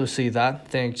also see that.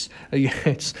 Thanks.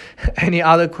 Yes. Any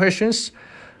other questions?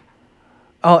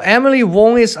 Oh, Emily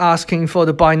Wong is asking for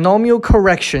the binomial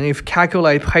correction. If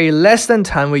calculate pay less than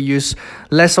 10, we use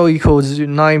less or equal to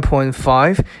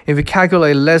 9.5. If we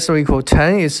calculate less or equal to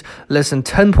 10, it's less than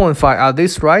 10.5. Are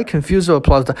this right? Confused or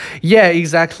plus the... Yeah,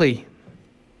 exactly.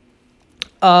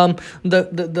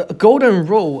 The golden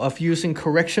rule of using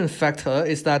correction factor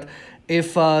is that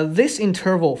if this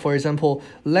interval, for example,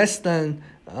 less than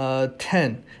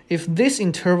 10, if this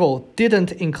interval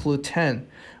didn't include 10,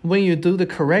 when you do the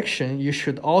correction, you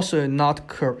should also not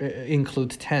include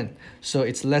 10. So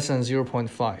it's less than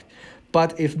 0.5.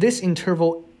 But if this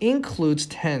interval includes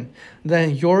 10,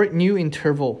 then your new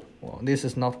interval, well, this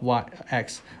is not y,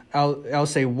 x. I'll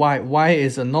say y. Y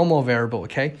is a normal variable,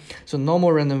 okay? So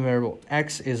normal random variable.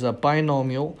 X is a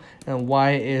binomial, and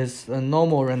y is a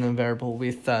normal random variable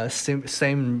with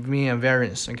same mean and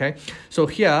variance, okay? So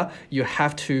here, you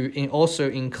have to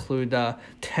also include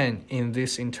 10 in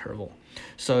this interval.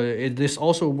 So this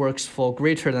also works for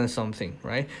greater than something,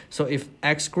 right? So if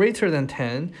x greater than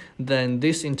 10, then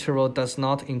this interval does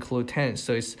not include 10.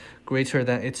 So it's greater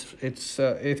than,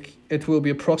 it will be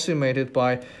approximated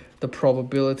by the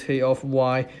probability of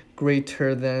y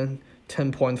greater than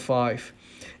 10.5.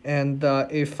 And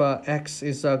if x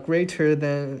is greater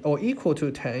than or equal to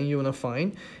 10, you want to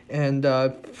find, and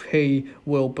p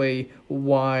will be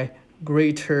y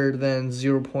greater than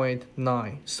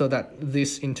 0.9, so that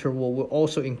this interval will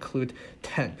also include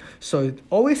 10. So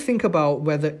always think about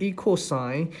whether equal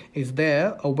sign is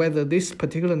there or whether this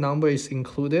particular number is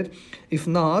included. If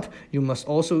not, you must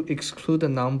also exclude the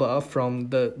number from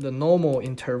the normal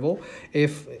interval.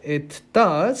 If it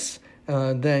does,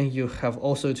 then you have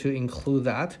also to include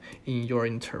that in your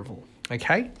interval.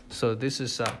 Okay, so this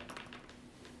is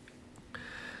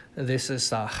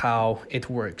how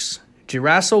it works.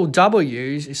 Girasso W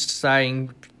is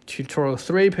saying tutorial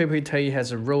 3 PPT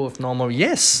has a rule of normal.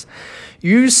 Yes.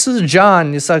 Yu Si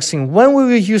John is asking, when will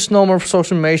we use normal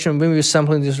approximation when we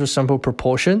sampling this sample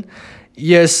proportion?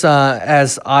 Yes,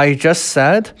 as I just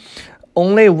said,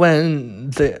 only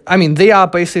when they are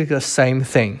basically the same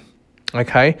thing.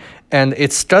 Okay, and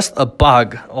it's just a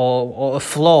bug or a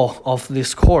flaw of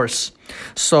this course.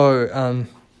 So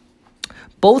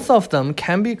both of them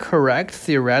can be correct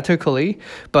theoretically,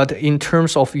 but in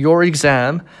terms of your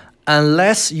exam,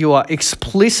 unless you are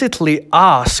explicitly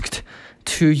asked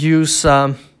to use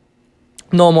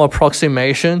normal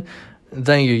approximation,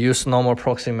 then you use normal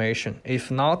approximation.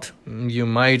 If not, you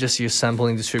might just use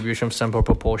sampling distribution, sample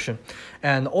proportion.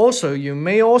 And also, you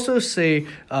may also see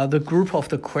the group of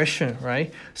the question, right?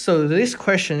 So this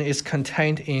question is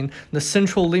contained in the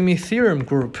central limit theorem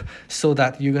group, so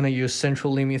that you're going to use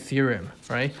central limit theorem,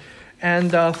 right?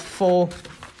 And for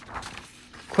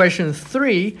question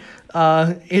 3,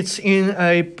 it's in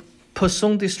a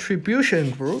Poisson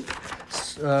distribution group,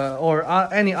 or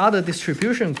any other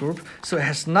distribution group, so it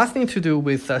has nothing to do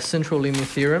with central limit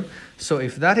theorem. So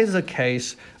if that is the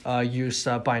case, use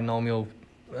binomial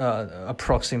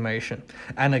approximation.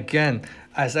 And again,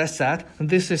 as I said,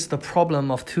 this is the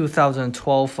problem of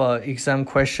 2012 exam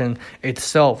question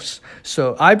itself.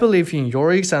 So I believe in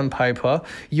your exam paper,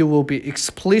 you will be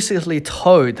explicitly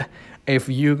told if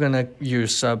you're going to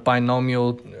use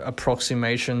binomial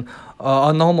approximation,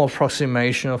 a normal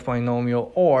approximation of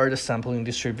binomial, or the sampling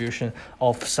distribution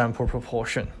of sample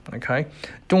proportion, okay?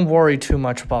 Don't worry too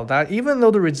much about that. Even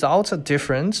though the results are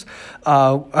different,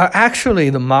 actually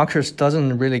the markers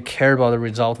doesn't really care about the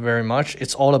result very much.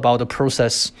 It's all about the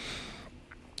process.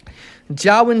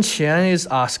 Jiawen Qian is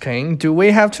asking, do we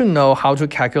have to know how to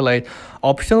calculate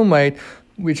optimal weight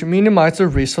which minimizes the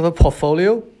risk of the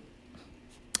portfolio?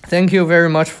 Thank you very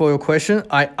much for your question.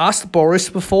 I asked Boris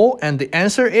before, and the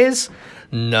answer is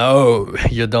no,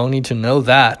 you don't need to know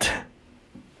that.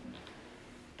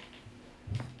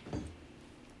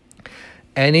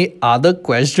 Any other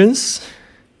questions?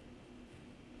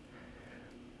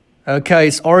 Okay,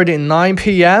 it's already 9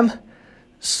 p.m.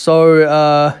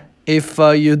 So if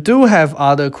you do have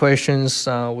other questions,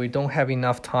 we don't have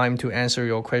enough time to answer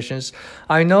your questions.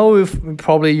 I know if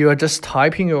probably you are just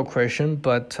typing your question,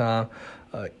 but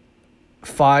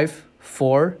 5,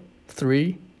 4,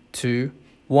 3, 2,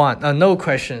 1. No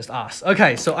questions asked.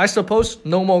 Okay, so I suppose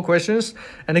no more questions.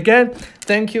 And again,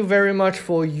 thank you very much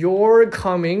for your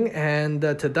coming. And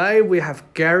today we have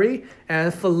Gary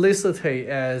and Felicity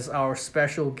as our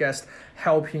special guest,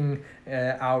 helping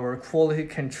our quality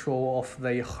control of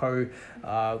the whole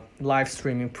live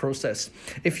streaming process.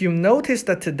 If you notice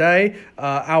that today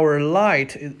our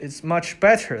light is much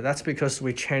better, that's because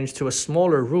we changed to a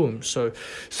smaller room. So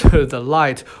the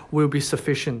light will be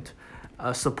sufficient.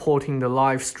 Supporting the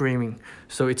live streaming.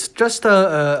 So it's just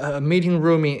a meeting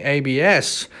room in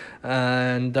ABS.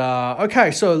 And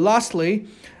okay, so lastly,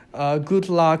 good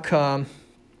luck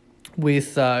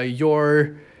with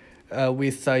your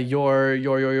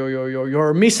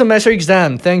mid-semester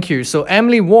exam. Thank you. So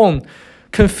Emily Wong,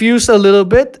 confused a little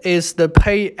bit. Is the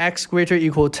pay x greater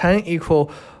equal 10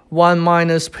 equal 1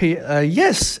 minus p?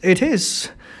 Yes, it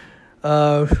is.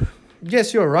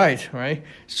 Yes, you're right?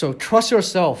 So trust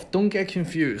yourself. Don't get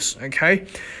confused, okay?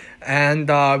 And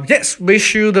yes,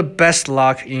 wish you the best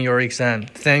luck in your exam.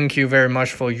 Thank you very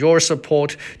much for your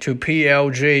support to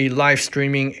PLG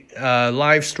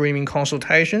live streaming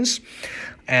consultations.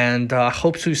 And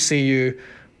hope to see you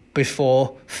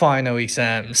before final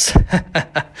exams.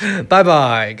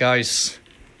 Bye-bye, guys.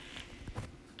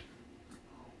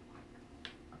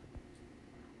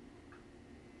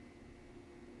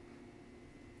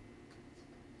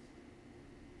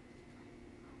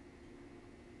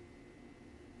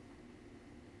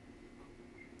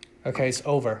 Okay, it's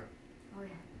over. Oh yeah,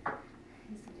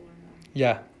 it's over.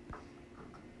 Yeah.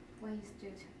 Why is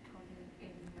still talking in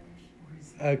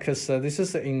English? Because this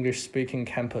is the English-speaking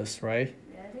campus, right?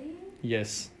 Really?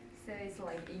 Yes. So it's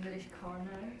like English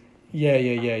corner?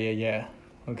 Yeah.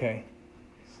 Okay.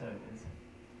 So it's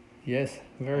Yes,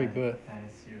 very good.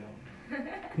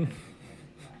 -0.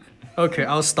 Okay,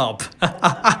 I'll stop.